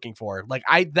nobody was looking for. Like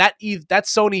that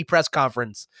Sony press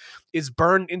conference is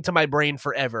burned into my brain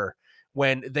forever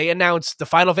when they announced the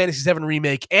Final Fantasy VII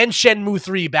remake and Shenmue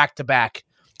 3 back to back.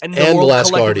 And The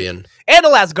Last Guardian. And The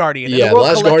Last Guardian. Yeah, The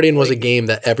Last Guardian was a game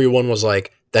that everyone was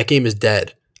like, that game is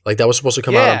dead. Like, that was supposed to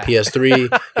come out on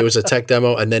PS3. It was a tech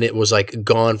demo, and then it was, like,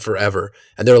 gone forever.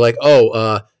 And they're like,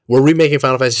 we're remaking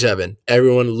Final Fantasy VII.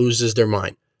 Everyone loses their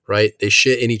mind, right? They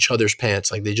shit in each other's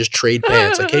pants. Like, they just trade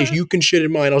pants. Like, hey, you can shit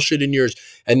in mine. I'll shit in yours.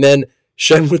 And then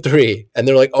Shenmue 3. And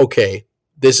they're like, okay,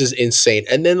 this is insane.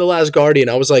 And then The Last Guardian.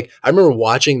 I was like, I remember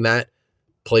watching that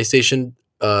PlayStation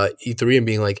E3 and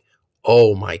being like,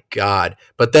 oh, my God.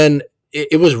 But then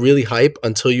it was really hype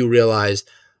until you realized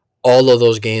all of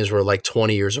those games were like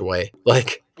 20 years away.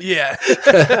 Like, yeah.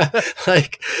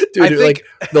 like, dude, like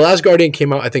The Last Guardian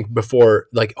came out, I think, before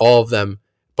like all of them,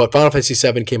 but Final Fantasy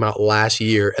VII came out last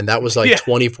year, and that was like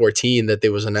 2014 that they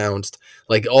was announced.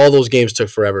 Like, all those games took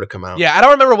forever to come out. Yeah, I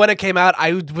don't remember when it came out.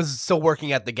 I was still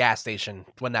working at the gas station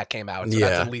when that came out. So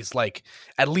that's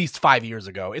at least 5 years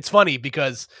ago. It's funny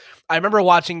because I remember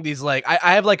watching these, like,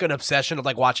 I have like an obsession of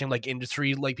like watching like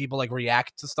industry, like people like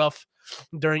react to stuff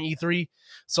during E3.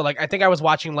 So like I think I was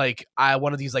watching like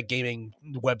one of these like gaming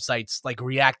websites like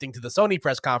reacting to the Sony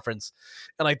press conference,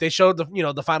 and like they showed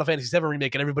the Final Fantasy VII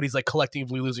remake, and everybody's like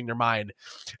collectively losing their mind.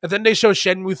 And then they show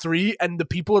Shenmue 3, and the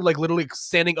people are like literally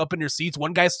standing up in their seats.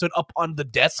 One guy stood up on the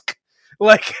desk.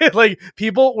 Like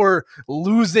people were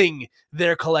losing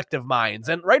their collective minds,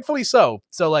 and rightfully so.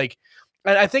 So like,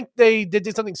 and I think they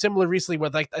did something similar recently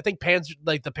with like I think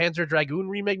the Panzer Dragoon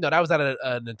remake. No, that was at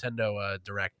a Nintendo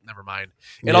Direct. Never mind.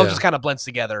 It all just kind of blends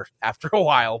together after a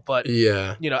while. But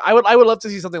yeah, you know, I would love to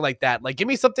see something like that. Like, give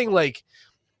me something like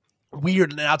weird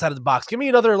and outside of the box. Give me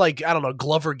another like I don't know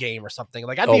Glover game or something.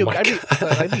 Like I'd be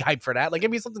hyped for that. Like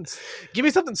give me something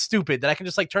stupid that I can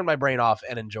just like turn my brain off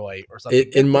and enjoy or something.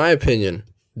 In my opinion,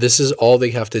 this is all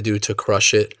they have to do to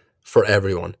crush it for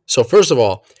everyone. So first of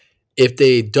all, if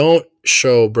they don't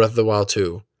show Breath of the Wild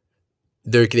 2,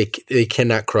 they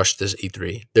cannot crush this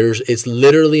E3. It's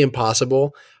literally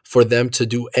impossible for them to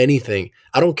do anything.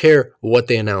 I don't care what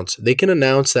they announce. They can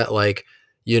announce that like,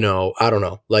 you know, I don't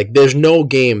know. Like there's no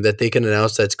game that they can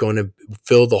announce that's going to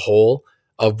fill the hole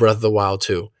of Breath of the Wild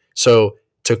 2. So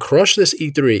to crush this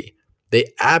E3,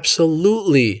 they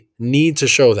absolutely need to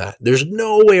show that. There's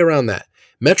no way around that.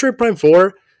 Metroid Prime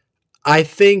 4, I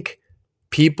think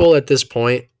people at this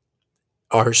point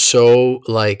are so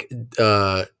like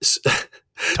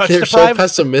Touch They're so deprived.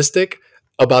 pessimistic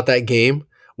about that game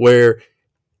where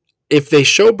if they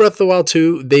show Breath of the Wild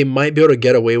 2, they might be able to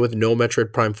get away with no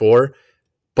Metroid Prime 4.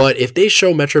 But if they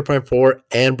show Metroid Prime 4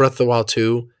 and Breath of the Wild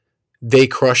 2, they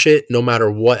crush it no matter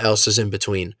what else is in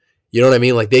between. You know what I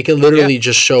mean? Like they can Yeah. literally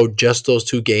just show just those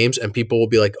two games and people will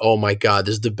be like, oh my God,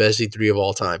 this is the best E3 of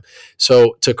all time.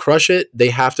 So to crush it, they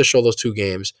have to show those two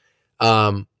games.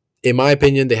 In my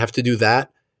opinion, they have to do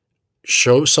that.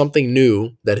 Show something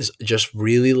new that is just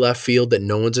really left field that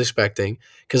no one's expecting.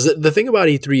 Because the thing about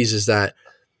E3s is that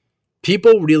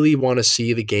people really want to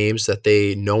see the games that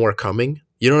they know are coming.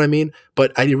 You know what I mean?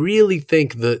 But I really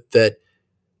think that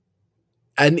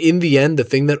and in the end, the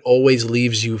thing that always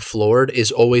leaves you floored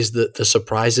is always the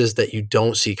surprises that you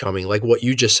don't see coming. Like what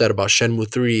you just said about Shenmue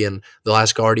 3 and The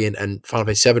Last Guardian and Final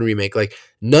Fantasy 7 Remake. Like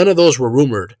none of those were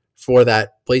rumored for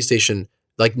that PlayStation.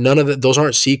 Like none of those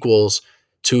aren't sequels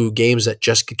to games that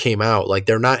just came out. Like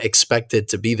they're not expected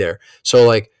to be there. So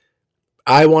like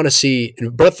I want to see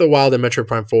Breath of the Wild and Metroid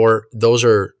Prime 4, those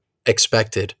are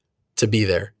expected to be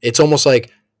there. It's almost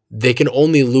like they can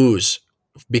only lose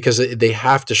because they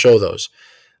have to show those.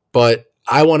 But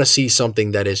I want to see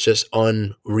something that is just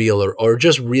unreal or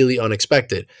just really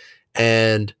unexpected.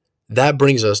 And that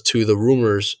brings us to the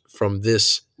rumors from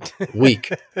this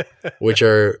week, which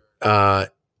are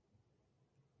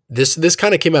this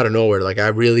kind of came out of nowhere. Like I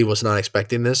really was not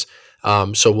expecting this.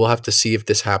 So we'll have to see if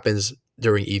this happens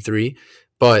during E3.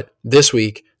 But this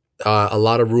week, a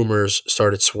lot of rumors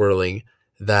started swirling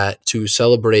that to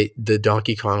celebrate the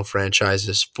Donkey Kong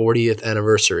franchise's 40th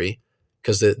anniversary,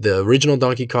 because the original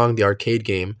Donkey Kong, the arcade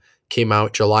game, came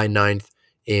out July 9th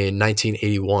in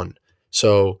 1981.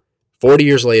 So 40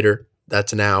 years later,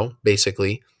 that's now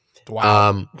basically,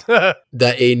 Wow.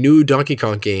 that a new Donkey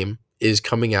Kong game is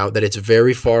coming out, that it's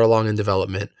very far along in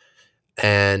development,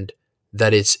 and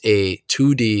that it's a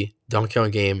 2D Donkey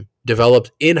Kong game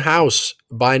developed in-house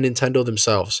by Nintendo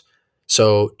themselves.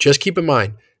 So just keep in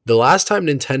mind, the last time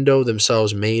Nintendo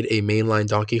themselves made a mainline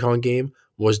Donkey Kong game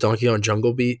was Donkey Kong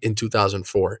Jungle Beat in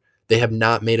 2004. They have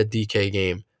not made a DK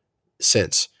game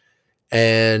since.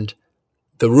 And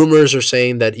the rumors are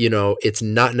saying that, it's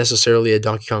not necessarily a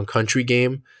Donkey Kong Country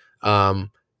game,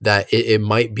 that it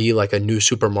might be like a new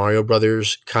Super Mario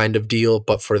Brothers kind of deal,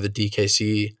 but for the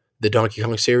DKC, the Donkey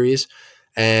Kong series.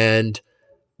 And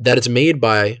that it's made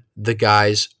by the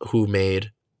guys who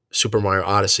made Super Mario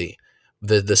Odyssey,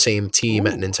 the same team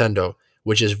at Nintendo,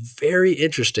 which is very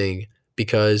interesting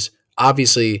because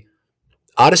obviously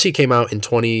Odyssey came out in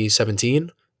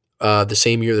 2017, the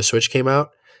same year the Switch came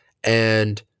out,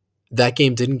 and that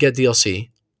game didn't get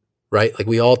DLC, right? Like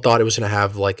we all thought it was going to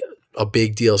have like a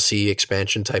big DLC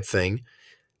expansion type thing.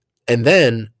 And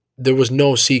then there was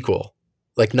no sequel,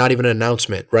 like not even an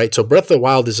announcement, right? So Breath of the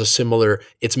Wild is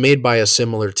it's made by a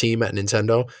similar team at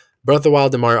Nintendo. Breath of the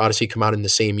Wild and Mario Odyssey come out in the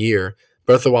same year.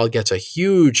 Breath of the Wild gets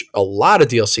a lot of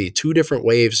DLC, 2 different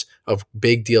waves of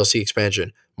big DLC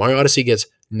expansion. Mario Odyssey gets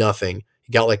nothing.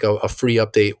 You got like a free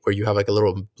update where you have like a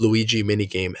little Luigi mini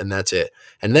game and that's it.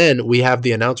 And then we have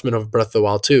the announcement of Breath of the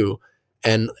Wild 2,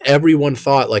 and everyone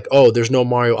thought like, oh, there's no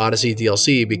Mario Odyssey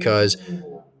DLC because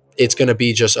it's going to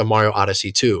be just a Mario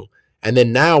Odyssey 2. And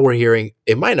then now we're hearing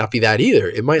it might not be that either.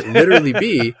 It might literally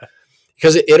be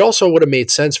because it also would have made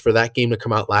sense for that game to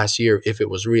come out last year if it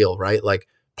was real, right? Like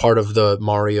part of the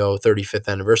Mario 35th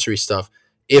anniversary stuff.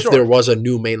 If there Sure. was a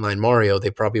new mainline Mario, they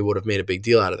probably would have made a big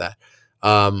deal out of that.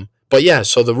 But yeah,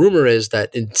 so the rumor is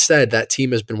that instead that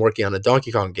team has been working on a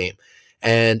Donkey Kong game.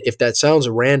 And if that sounds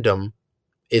random,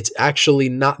 it's actually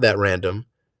not that random.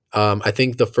 I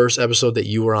think the first episode that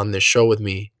you were on this show with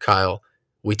me, Kyle,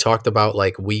 we talked about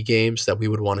like Wii games that we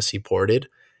would want to see ported.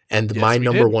 And my Yes, we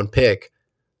number did. one pick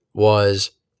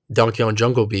was Donkey Kong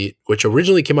Jungle Beat, which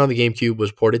originally came out on the GameCube,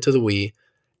 was ported to the Wii,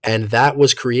 and that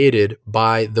was created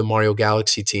by the Mario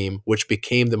Galaxy team, which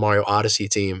became the Mario Odyssey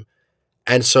team.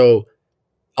 And so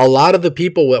a lot of the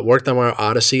people that worked on Mario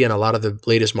Odyssey and a lot of the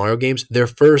latest Mario games, their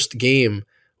first game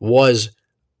was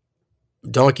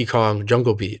Donkey Kong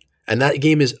Jungle Beat, and that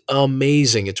game is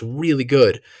amazing. It's really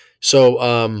good.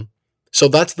 So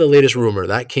that's the latest rumor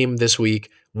that came this week.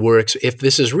 If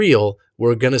this is real,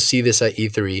 we're gonna see this at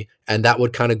E3, and that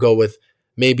would kind of go with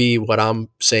maybe what I'm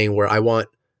saying, where I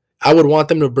would want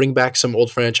them to bring back some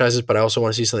old franchises, but I also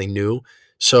want to see something new.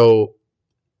 So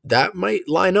that might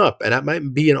line up, and that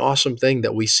might be an awesome thing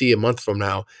that we see a month from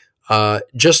now.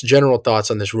 Just general thoughts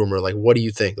on this rumor. Like, what do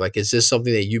you think? Like, is this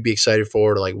something that you'd be excited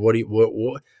for? Or like,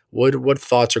 what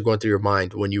thoughts are going through your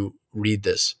mind when you read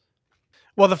this?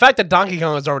 Well, the fact that Donkey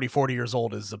Kong is already 40 years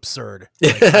old is absurd.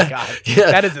 Like, my God,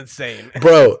 Yeah. that is insane.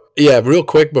 Bro, yeah, real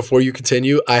quick before you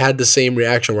continue, I had the same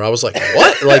reaction where I was like,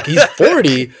 what? Like, he's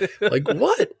 40? Like,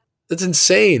 what? That's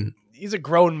insane. He's a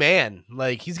grown man.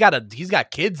 Like he's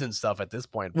got kids and stuff at this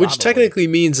point. Which Probably. technically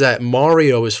means that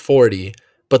Mario is 40,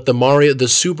 but the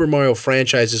Super Mario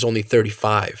franchise is only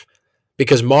 35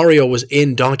 because Mario was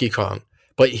in Donkey Kong,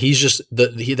 but he's just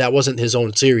that wasn't his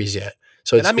own series yet.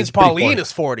 So and that means Pauline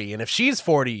is 40, and if she's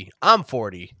 40, I'm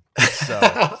 40.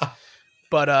 So,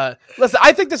 but listen,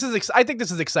 I think this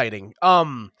is exciting.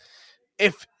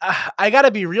 If I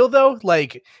gotta be real though,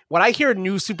 like when I hear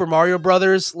new Super Mario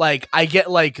Brothers, like I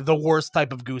get like the worst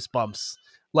type of goosebumps.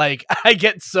 Like I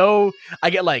get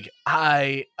like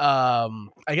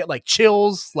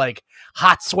chills, like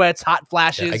hot sweats, hot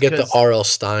flashes. Yeah, I get the R.L.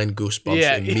 Stein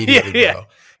goosebumps immediately, bro.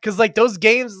 Because like those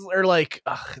games are like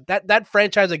that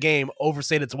franchise of game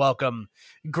overstayed its welcome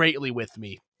greatly with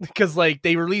me. Because like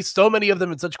they released so many of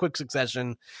them in such quick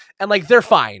succession, and like they're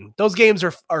fine. Those games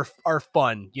are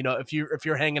fun. You know, if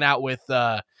you're hanging out with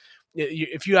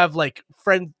if you have like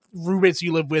roommates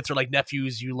you live with or like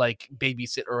nephews you like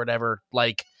babysit or whatever,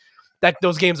 like that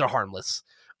those games are harmless.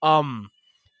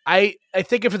 I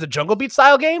think if it's a Jungle Beat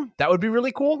style game, that would be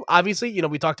really cool. Obviously, you know,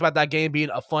 we talked about that game being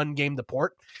a fun game to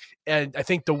port. And I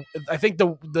think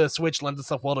the Switch lends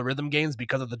itself well to rhythm games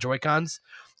because of the Joy-Cons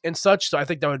and such. So I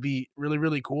think that would be really,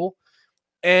 really cool.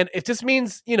 And if this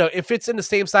means, you know, if it's in the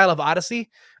same style of Odyssey,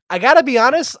 I gotta be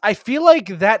honest, I feel like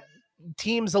that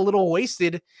team's a little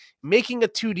wasted making a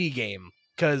 2D game.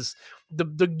 Because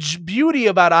the beauty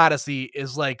about Odyssey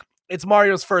is like it's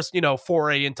Mario's first, you know,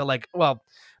 foray into like, well,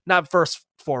 not first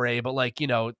foray, but like, you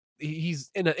know, he's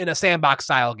in a sandbox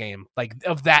style game, like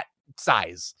of that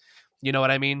size. You know what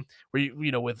I mean? Where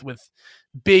you know, with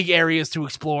big areas to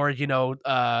explore, you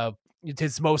know,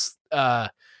 his most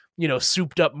you know,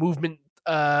 souped up movement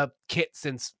kit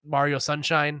since Mario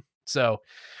Sunshine. So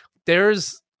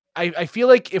there's I feel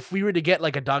like if we were to get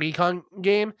like a Donkey Kong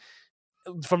game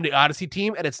from the Odyssey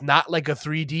team and it's not like a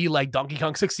 3D like Donkey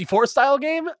Kong 64 style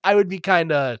game, I would be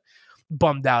kind of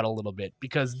bummed out a little bit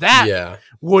because that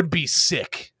would be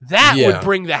sick. That would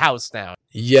bring the house down.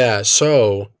 Yeah,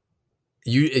 so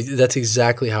that's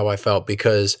exactly how I felt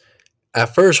because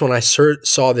at first when I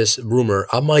saw this rumor,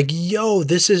 I'm like, yo,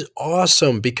 this is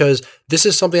awesome because this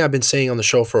is something I've been saying on the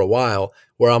show for a while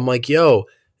where I'm like, yo,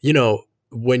 you know,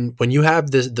 when you have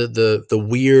this the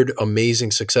weird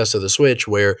amazing success of the Switch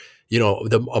where, you know,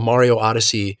 the Mario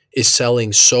Odyssey is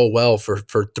selling so well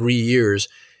for 3 years,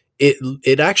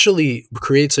 it actually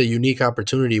creates a unique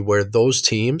opportunity where those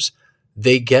teams,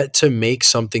 they get to make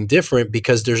something different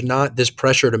because there's not this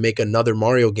pressure to make another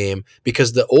Mario game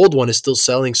because the old one is still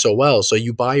selling so well. So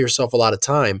you buy yourself a lot of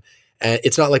time. And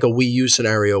it's not like a Wii U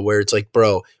scenario where it's like,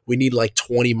 bro, we need like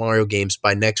 20 Mario games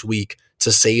by next week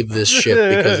to save this ship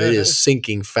because it is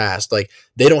sinking fast. Like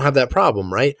they don't have that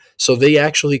problem, right? So they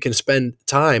actually can spend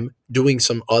time doing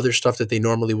some other stuff that they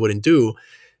normally wouldn't do.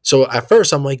 So at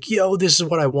first I'm like, yo, this is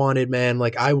what I wanted, man.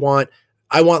 Like I want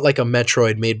like a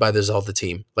Metroid made by the Zelda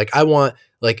team. Like I want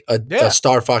like a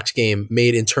Star Fox game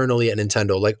made internally at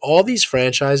Nintendo. Like all these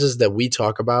franchises that we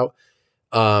talk about,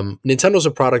 Nintendo's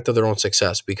a product of their own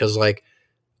success because like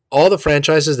all the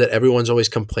franchises that everyone's always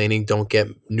complaining don't get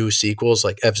new sequels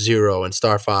like F-Zero and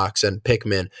Star Fox and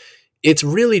Pikmin. It's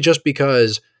really just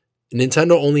because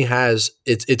Nintendo only has,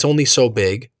 it's only so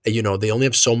big. You know, they only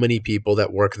have so many people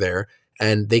that work there.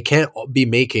 And they can't be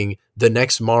making the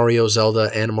next Mario,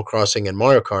 Zelda, Animal Crossing, and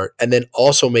Mario Kart, and then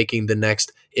also making the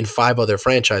next in 5 other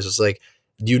franchises. Like,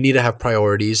 you need to have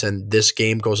priorities, and this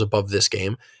game goes above this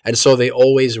game. And so they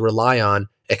always rely on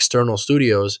external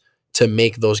studios to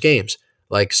make those games.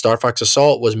 Like Star Fox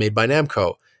Assault was made by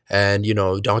Namco, and you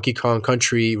know Donkey Kong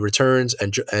Country Returns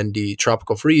and the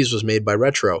Tropical Freeze was made by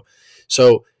Retro.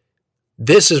 So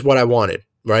this is what I wanted,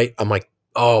 right? I'm like,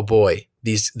 oh boy,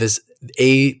 this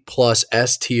A+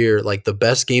 S tier, like the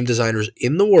best game designers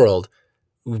in the world,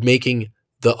 making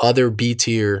the other B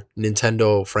tier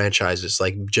Nintendo franchises,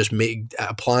 like just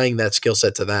applying that skill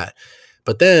set to that.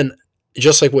 But then,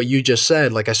 just like what you just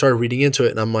said, like I started reading into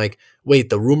it and I'm like, wait,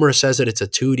 the rumor says that it's a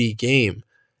 2D game.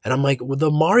 And I'm like, well, the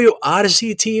Mario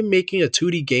Odyssey team making a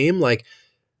 2D game, like,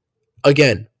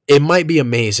 again, it might be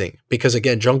amazing because,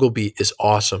 again, Jungle Beat is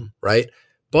awesome, right?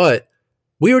 But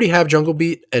we already have Jungle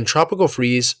Beat, and Tropical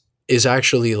Freeze is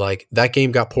actually like, that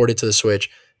game got ported to the Switch.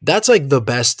 That's like the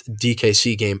best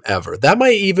DKC game ever. That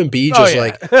might even be just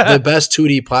like the best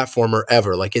 2D platformer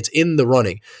ever. Like it's in the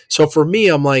running. So for me,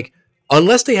 I'm like,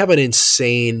 unless they have an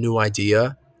insane new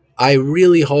idea, I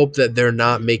really hope that they're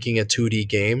not making a 2D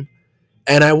game.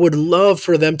 And I would love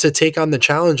for them to take on the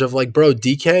challenge of like, bro,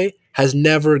 DK has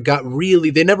never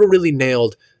they never really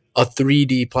nailed a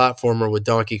 3D platformer with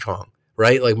Donkey Kong,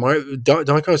 right? Like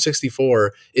Donkey Kong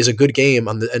 64 is a good game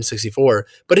on the N64,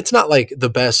 but it's not like the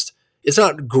best. It's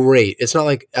not great. It's not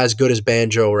like as good as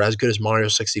Banjo or as good as Mario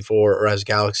 64 or as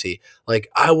Galaxy. Like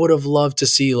I would have loved to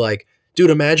see like, dude,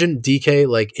 imagine DK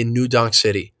like in New Donk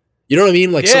City. You know what I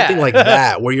mean? Like something like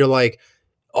that where you're like,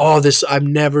 oh, this I've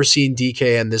never seen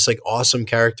DK and this like awesome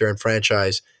character and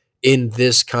franchise in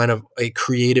this kind of a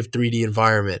creative 3D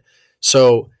environment.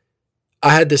 So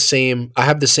I have the same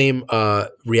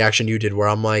reaction you did where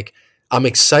I'm like, I'm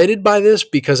excited by this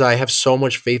because I have so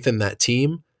much faith in that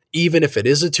team, even if it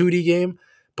is a 2D game.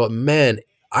 But man,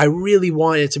 I really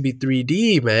want it to be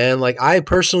 3D, man. Like I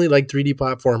personally like 3D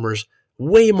platformers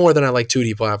way more than I like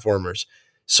 2D platformers.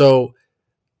 So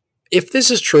if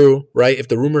this is true, right? If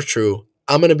the rumor's true,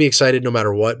 I'm going to be excited no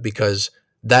matter what because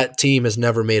that team has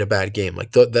never made a bad game.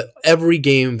 Like every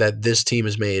game that this team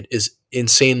has made is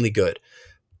insanely good.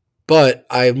 But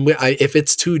if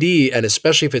it's 2D and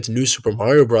especially if it's New Super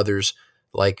Mario Brothers,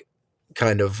 like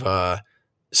kind of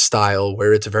style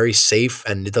where it's very safe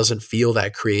and it doesn't feel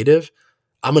that creative,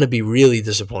 I'm going to be really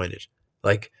disappointed.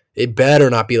 Like it better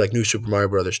not be like New Super Mario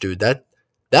Brothers, dude.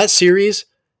 That series,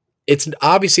 it's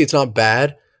obviously it's not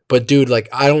bad. But dude, like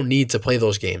I don't need to play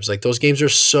those games. Like those games are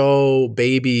so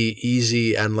baby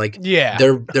easy and like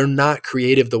they're not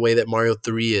creative the way that Mario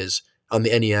 3 is on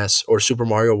the NES or Super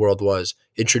Mario World was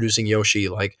introducing Yoshi.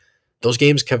 Like those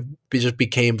games just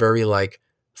became very like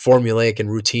formulaic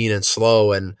and routine and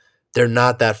slow and they're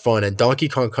not that fun. And Donkey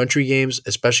Kong Country games,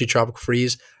 especially Tropical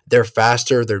Freeze, they're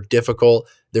faster, they're difficult.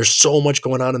 There's so much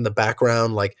going on in the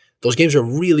background. Like those games are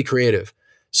really creative.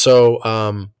 So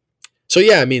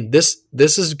yeah, I mean this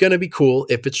is gonna be cool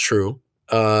if it's true.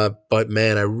 But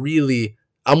man,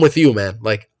 I'm with you, man.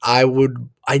 Like I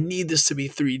need this to be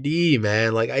 3D,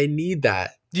 man. Like I need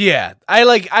that. Yeah,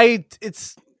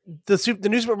 it's the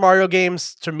New Super Mario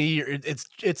games to me.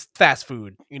 It's fast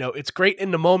food. You know, it's great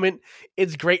in the moment.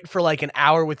 It's great for like an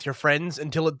hour with your friends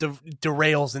until it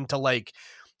derails into like,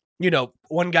 you know,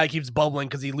 one guy keeps bubbling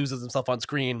because he loses himself on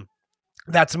screen.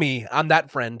 That's me. I'm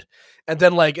that friend. And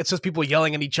then like it's just people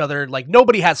yelling at each other. Like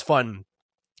nobody has fun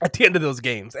at the end of those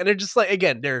games. And they're just like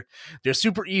again, they're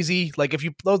super easy. Like if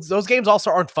you those games also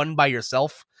aren't fun by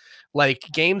yourself. Like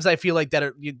games I feel like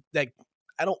that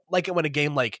I don't like it when a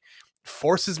game like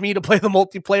forces me to play the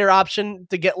multiplayer option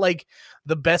to get like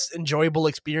the best enjoyable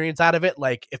experience out of it.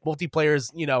 Like if multiplayer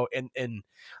is, you know, in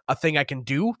a thing I can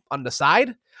do on the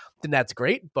side, then that's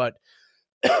great. But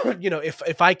you know,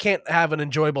 if I can't have an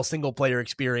enjoyable single player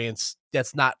experience,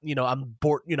 that's not, you know, I'm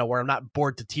bored, you know, where I'm not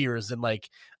bored to tears, and like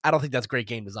I don't think that's great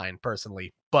game design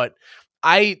personally. But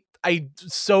I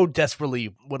so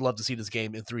desperately would love to see this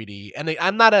game in 3D. And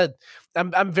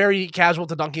I'm very casual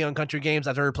to Donkey Kong Country games.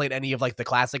 I've never played any of like the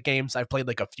classic games. I've played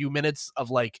like a few minutes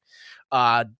of like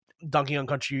Donkey Kong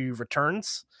Country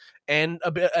Returns and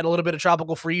a little bit of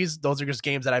Tropical Freeze. Those are just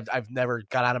games that I've never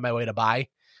got out of my way to buy.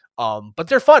 But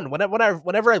they're fun.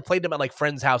 Whenever I played them at like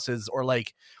friends' houses or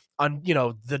like on, you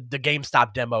know, the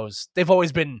GameStop demos, they've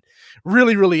always been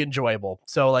really, really enjoyable.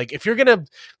 So like if you're gonna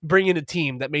bring in a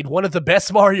team that made one of the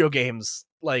best Mario games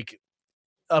like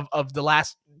of the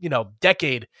last, you know,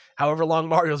 decade, however long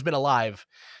Mario's been alive,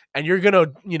 and you're gonna,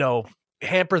 you know,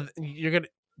 you're gonna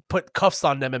put cuffs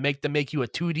on them and make you a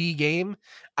 2D game,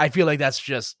 I feel like that's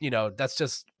just, you know, that's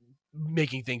just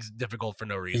making things difficult for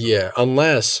no reason. Yeah,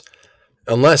 unless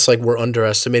like we're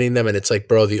underestimating them and it's like,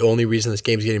 bro, the only reason this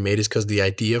game's getting made is because the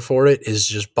idea for it is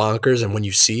just bonkers, and when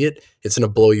you see it, it's gonna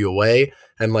blow you away.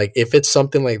 And like if it's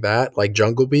something like that, like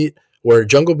Jungle Beat, where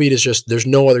Jungle Beat is just, there's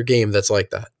no other game that's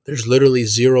like that. There's literally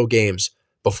zero games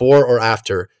before or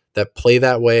after that play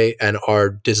that way and are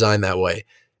designed that way.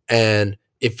 And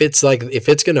if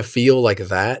it's gonna feel like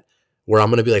that, where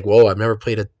I'm gonna be like, whoa, I've never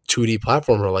played a 2D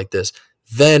platformer like this,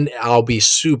 then I'll be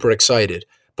super excited.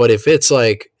 But if it's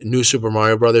like New Super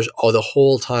Mario Brothers, the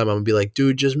whole time I'm gonna be like,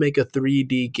 dude, just make a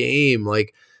 3D game,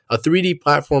 like a 3D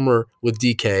platformer with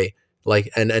DK, like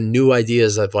and new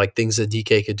ideas of like things that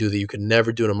DK could do that you could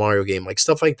never do in a Mario game, like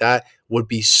stuff like that would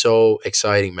be so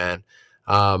exciting, man.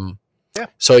 Yeah.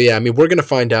 So yeah, I mean, we're gonna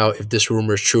find out if this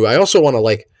rumor is true. I also want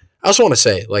to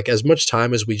say, like, as much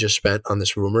time as we just spent on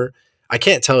this rumor, I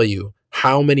can't tell you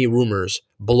how many rumors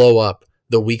blow up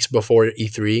the weeks before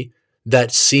E3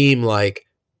 that seem like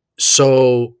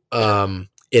so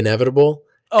inevitable.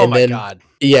 Oh and my then, God.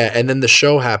 Yeah, and then the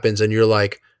show happens and you're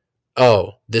like,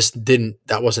 oh,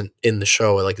 that wasn't in the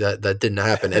show, like that didn't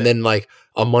happen. And then like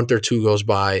a month or two goes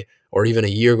by or even a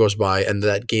year goes by and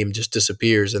that game just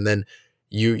disappears, and then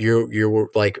you're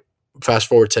like fast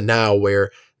forward to now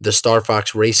where the Star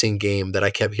Fox racing game that I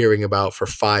kept hearing about for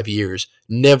 5 years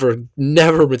never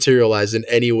materialized in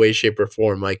any way, shape, or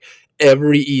form. Like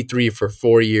every E3 for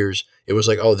 4 years, it was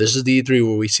like, oh, this is the E3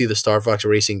 where we see the Star Fox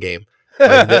racing game.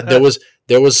 Like there was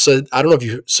I don't know if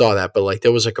you saw that, but like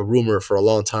there was like a rumor for a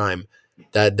long time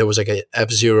that there was like a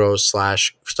F-Zero /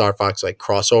 Star Fox like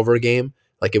crossover game.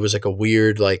 Like it was like a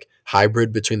weird like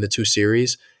hybrid between the two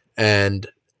series, and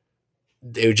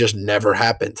it just never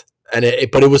happened. And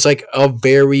but it was like a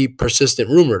very persistent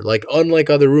rumor. Like unlike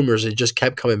other rumors, it just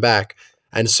kept coming back.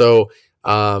 And so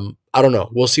I don't know.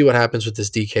 We'll see what happens with this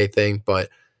DK thing, but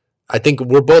I think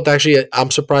we're both actually.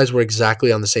 I'm surprised we're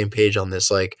exactly on the same page on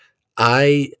this. Like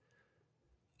I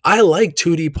like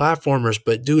 2D platformers,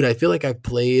 but dude, I feel like I've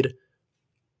played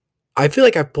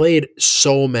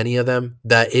so many of them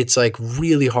that it's like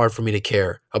really hard for me to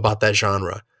care about that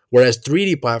genre. Whereas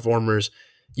 3D platformers,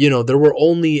 you know, there were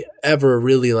only ever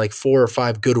really like 4 or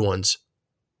 5 good ones,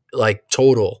 like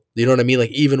total. You know what I mean?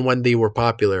 Like even when they were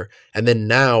popular, and then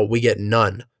now we get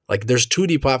none. Like there's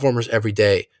 2D platformers every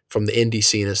day from the indie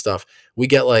scene and stuff. We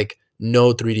get like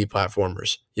no 3D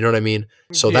platformers. You know what I mean?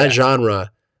 So that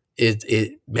genre, this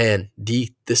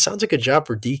sounds like a job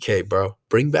for DK, bro.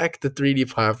 Bring back the 3D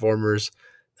platformers.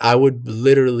 I would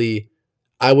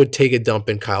take a dump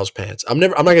in Kyle's pants. I'm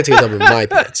not gonna take a dump in my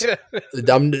pants.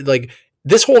 I'm like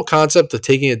this whole concept of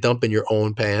taking a dump in your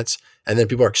own pants, and then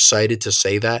people are excited to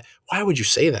say that. Why would you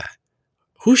say that?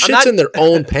 Who shits in their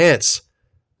own pants?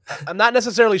 I'm not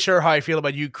necessarily sure how I feel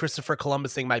about you, Christopher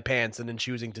Columbusing my pants and then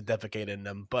choosing to defecate in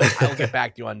them, but I'll get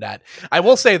back to you on that. I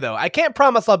will say, though, I can't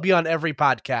promise I'll be on every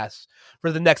podcast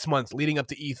for the next month leading up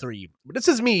to E3. But this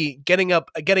is me getting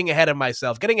ahead of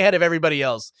myself, getting ahead of everybody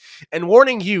else, and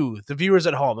warning you, the viewers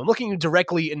at home. I'm looking you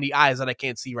directly in the eyes that I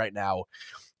can't see right now.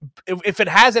 If it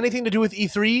has anything to do with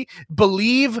E3,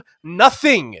 believe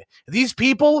nothing. These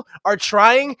people are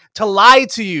trying to lie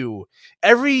to you.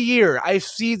 Every year, I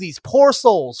see these poor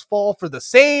souls fall for the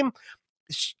same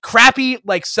crappy,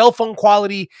 like cell phone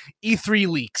quality E3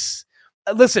 leaks.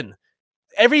 Listen,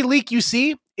 every leak you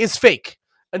see is fake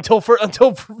until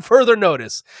further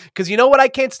notice. Because you know what I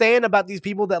can't stand about these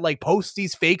people that like post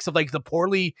these fakes of like the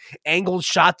poorly angled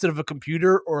shots of a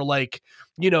computer, or like,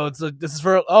 you know, it's like, this is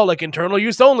for like internal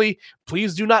use only,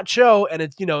 please do not show. And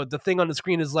it's, you know, the thing on the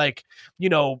screen is like, you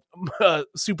know,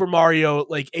 Super Mario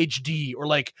like HD, or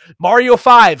like Mario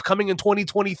 5 coming in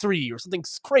 2023 or something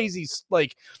crazy,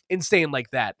 like insane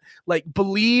like that. Like,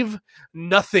 believe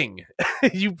nothing.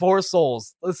 You poor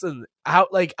souls. Listen, how,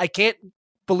 like, I can't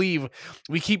believe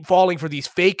we keep falling for these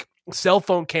fake cell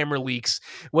phone camera leaks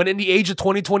when in the age of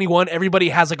 2021 everybody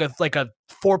has like a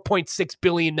 4.6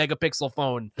 billion megapixel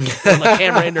phone and a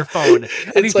camera in their phone,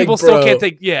 and these people still can't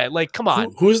take. Yeah, like, come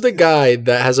on. Who's the guy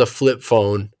that has a flip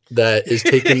phone that is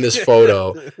taking this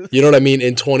photo? You know what I mean?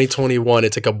 In 2021,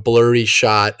 it's like a blurry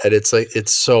shot, and it's like,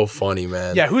 it's so funny,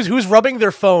 man. Yeah, who's rubbing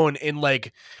their phone in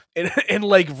like in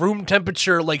like room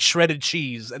temperature, like shredded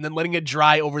cheese, and then letting it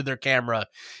dry over their camera,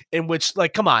 in which,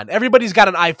 like, come on, everybody's got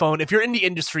an iPhone. If you're in the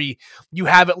industry, you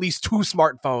have at least 2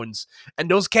 smartphones, and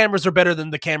those cameras are better than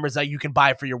the cameras that you can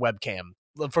buy for your webcam,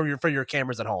 for your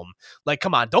cameras at home. Like,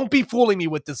 come on, don't be fooling me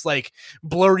with this like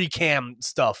blurry cam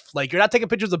stuff. Like, you're not taking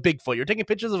pictures of Bigfoot, you're taking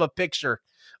pictures of a picture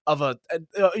of a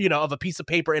of a piece of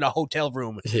paper in a hotel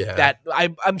room that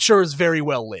I'm sure is very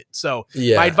well lit. So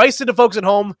my advice to the folks at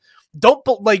home: don't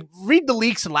like read the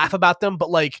leaks and laugh about them, but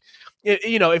like,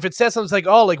 you know, if it says something like,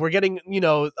 oh, like we're getting, you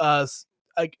know,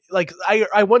 like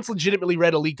I once legitimately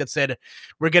read a leak that said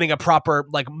we're getting a proper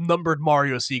like numbered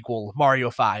Mario sequel, Mario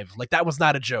 5. Like, that was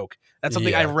not a joke. That's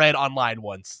something I read online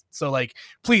once. So like,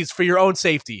 please, for your own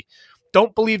safety,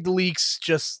 don't believe the leaks.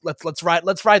 Just let's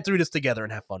ride through this together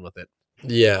and have fun with it.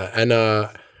 Yeah, and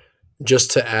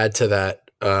just to add to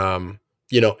that,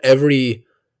 you know,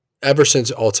 ever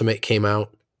since Ultimate came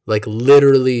out, like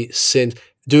literally since,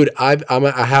 dude, I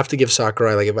have to give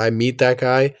Sakurai, like, if I meet that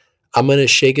guy, I'm going to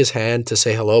shake his hand to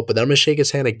say hello, but then I'm going to shake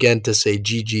his hand again to say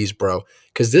GG's, bro.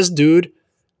 Because this dude,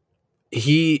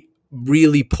 he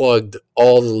really plugged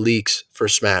all the leaks for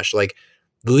Smash. Like,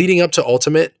 leading up to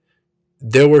Ultimate,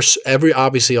 there were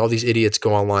obviously all these idiots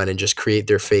go online and just create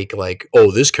their fake, like,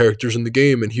 oh, this character's in the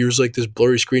game, and here's like this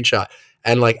blurry screenshot.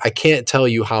 And like, I can't tell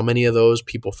you how many of those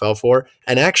people fell for.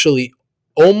 And actually,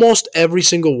 almost every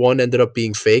single one ended up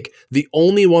being fake. The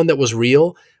only one that was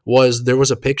real was there was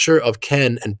a picture of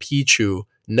Ken and Pichu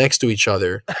next to each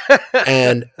other.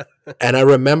 and I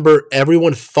remember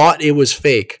everyone thought it was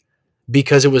fake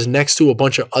because it was next to a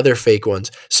bunch of other fake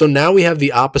ones. So now we have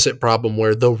the opposite problem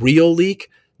where the real leak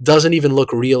doesn't even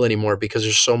look real anymore because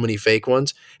there's so many fake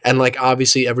ones. And like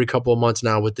obviously every couple of months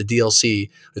now with the DLC,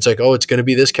 it's like, oh, it's going to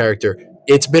be this character.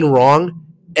 It's been wrong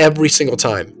every single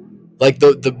time. Like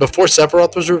the before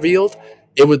Sephiroth was revealed,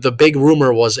 the big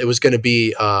rumor was it was going to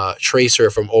be Tracer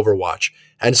from Overwatch.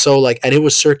 And so like, and it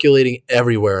was circulating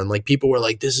everywhere. And like people were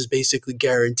like, this is basically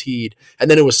guaranteed. And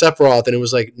then it was Sephiroth and it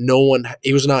was like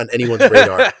he was not on anyone's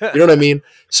radar. You know what I mean?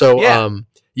 So,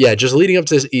 yeah, just leading up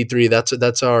to this E3,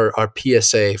 that's our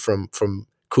PSA from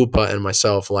Koopa and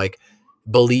myself. Like,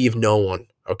 believe no one.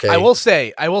 Okay. I will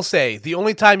say, the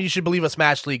only time you should believe a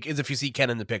Smash leak is if you see Ken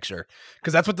in the picture,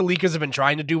 because that's what the leakers have been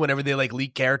trying to do whenever they like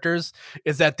leak characters.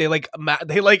 Is that they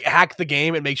hack the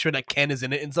game and make sure that Ken is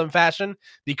in it in some fashion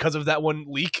because of that one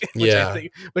leak,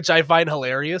 which I find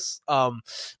hilarious.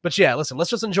 But yeah, listen, let's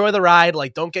just enjoy the ride.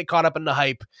 Like, don't get caught up in the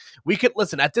hype. We could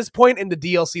listen at this point in the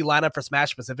DLC lineup for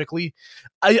Smash specifically.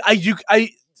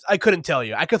 I couldn't tell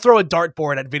you. I could throw a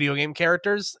dartboard at video game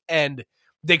characters and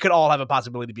they could all have a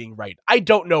possibility of being right. I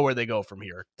don't know where they go from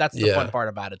here. That's the fun part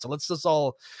about it. So let's just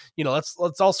all, let's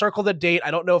all circle the date. I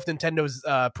don't know if Nintendo's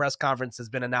press conference has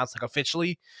been announced like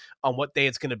officially on what day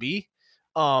it's going to be.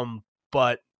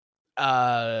 But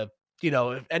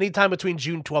anytime between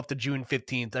June 12th to June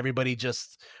 15th, everybody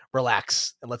just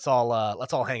relax and let's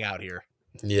all hang out here.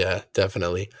 Yeah,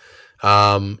 definitely.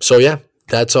 So yeah,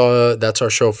 that's our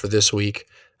show for this week.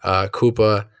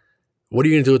 Koopa, what are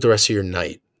you going to do with the rest of your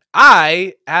night?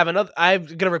 I'm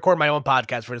going to record my own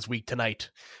podcast for this week tonight.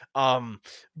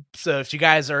 So if you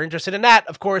guys are interested in that,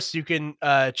 of course, you can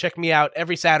check me out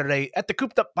every Saturday at the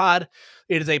Cooped Up Pod.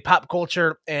 It is a pop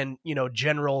culture and,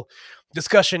 general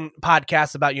discussion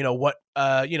podcast about, what,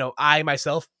 I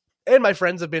myself and my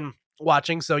friends have been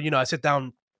watching. So, I sit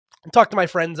down and talk to my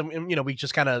friends and we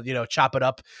just kind of, chop it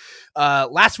up.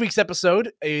 Last week's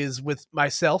episode is with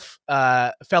myself,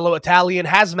 fellow Italian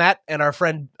Hazmat, and our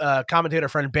friend, commentator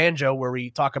friend Banjo, where we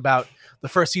talk about the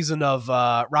first season of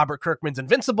Robert Kirkman's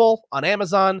Invincible on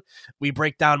Amazon. We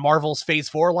break down Marvel's Phase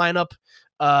 4 lineup,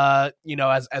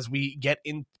 as we get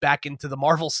back into the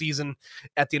Marvel season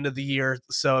at the end of the year.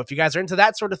 So if you guys are into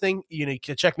that sort of thing, you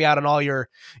can check me out on all your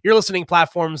listening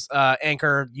platforms,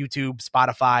 Anchor, YouTube,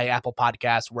 Spotify, Apple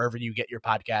Podcasts, wherever you get your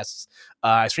podcasts.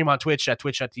 I stream on Twitch at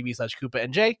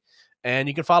twitch.tv/KoopaNJ. And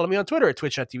you can follow me on Twitter at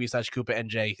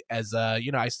twitch.tv/KoopaNJ as,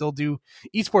 I still do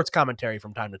esports commentary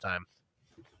from time to time.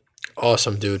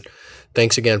 Awesome, dude.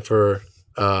 Thanks again for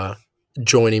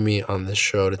joining me on this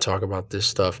show to talk about this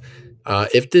stuff.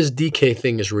 If this DK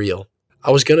thing is real,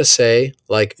 I was going to say,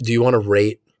 like, do you want to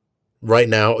rate right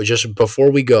now, just before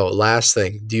we go, last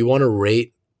thing, do you want to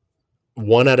rate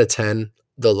 1 out of 10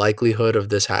 the likelihood of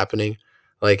this happening?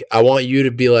 Like, I want you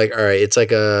to be like, all right, it's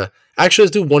like actually,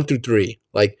 let's do 1 through 3.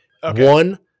 Like, okay.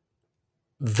 1,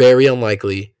 very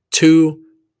unlikely, 2,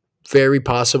 very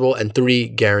possible, and 3,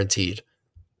 guaranteed.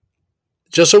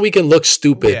 Just so we can look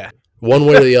stupid one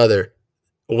way or the other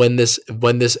when this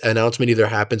announcement either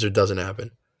happens or doesn't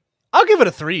happen. I'll give it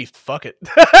a 3. Fuck it.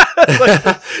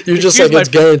 You're just like, it's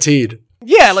guaranteed.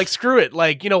 Yeah, like, screw it.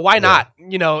 Like, why not?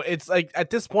 It's like, at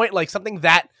this point, like, something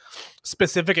that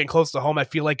specific and close to home, I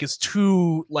feel like is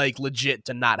too, like, legit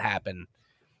to not happen.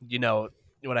 You know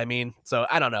what I mean? So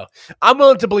I don't know. I'm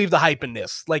willing to believe the hype in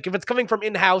this. Like, if it's coming from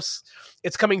in-house,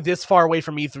 it's coming this far away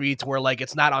from E3 to where, like,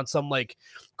 it's not on some, like,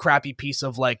 crappy piece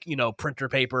of, like, printer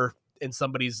paper in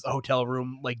somebody's hotel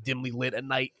room, like, dimly lit at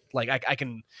night. Like, I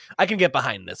can get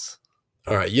behind this.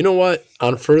 All right. You know what?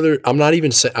 I'm not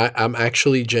even saying, I'm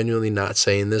actually genuinely not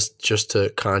saying this just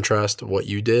to contrast what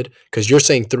you did, because you're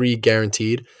saying 3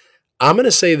 guaranteed. I'm going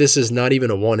to say this is not even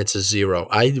a 1, it's a 0.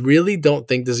 I really don't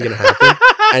think this is going to happen.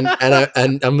 and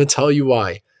I'm going to tell you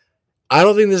why. I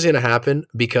don't think this is going to happen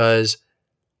because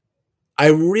I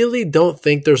really don't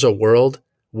think there's a world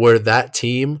where that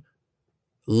team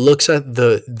looks at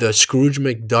the Scrooge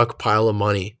McDuck pile of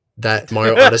money that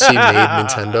Mario Odyssey made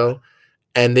Nintendo,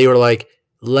 and they were like,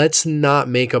 let's not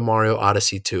make a Mario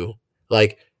Odyssey 2.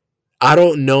 Like, I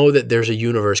don't know that there's a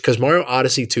universe, because Mario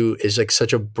Odyssey 2 is like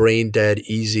such a brain dead,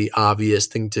 easy, obvious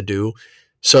thing to do.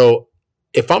 So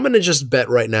if I'm going to just bet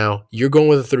right now, you're going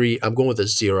with a 3, I'm going with a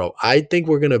 0. I think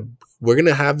we're going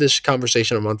to have this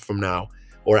conversation a month from now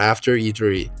or after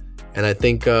E3. And I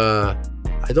think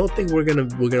I don't think we're going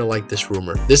to like this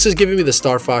rumor. This is giving me the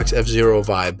Star Fox F-Zero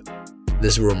vibe,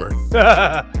 this rumor.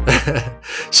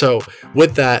 So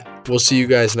with that, we'll see you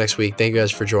guys next week. Thank you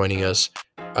guys for joining us.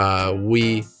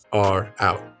 We are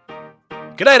out.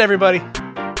 Good night, everybody.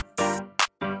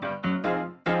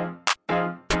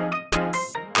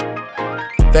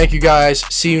 Thank you guys.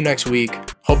 See you next week.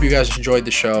 Hope you guys enjoyed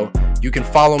the show. You can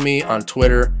follow me on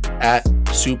Twitter at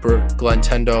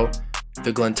SuperGlentendo.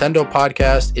 The Glintendo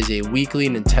Podcast is a weekly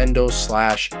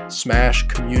Nintendo/Smash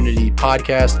community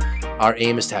podcast. Our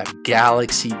aim is to have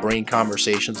galaxy brain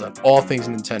conversations on all things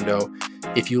Nintendo.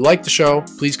 If you like the show,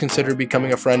 please consider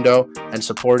becoming a friendo and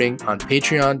supporting on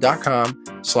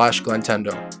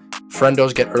patreon.com/Glintendo.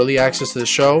 Friendos get early access to the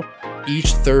show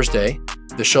each Thursday.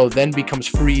 The show then becomes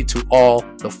free to all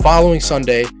the following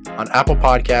Sunday on Apple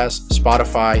Podcasts,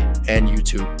 Spotify, and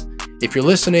YouTube. If you're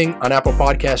listening on Apple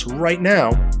Podcasts right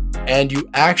now and you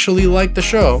actually like the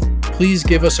show, please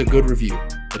give us a good review.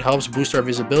 It helps boost our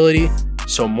visibility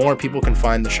so more people can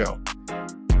find the show.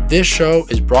 This show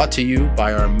is brought to you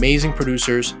by our amazing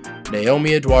producers,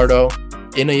 Naomi Eduardo,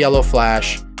 In a Yellow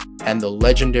Flash, and the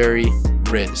legendary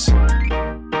Riz.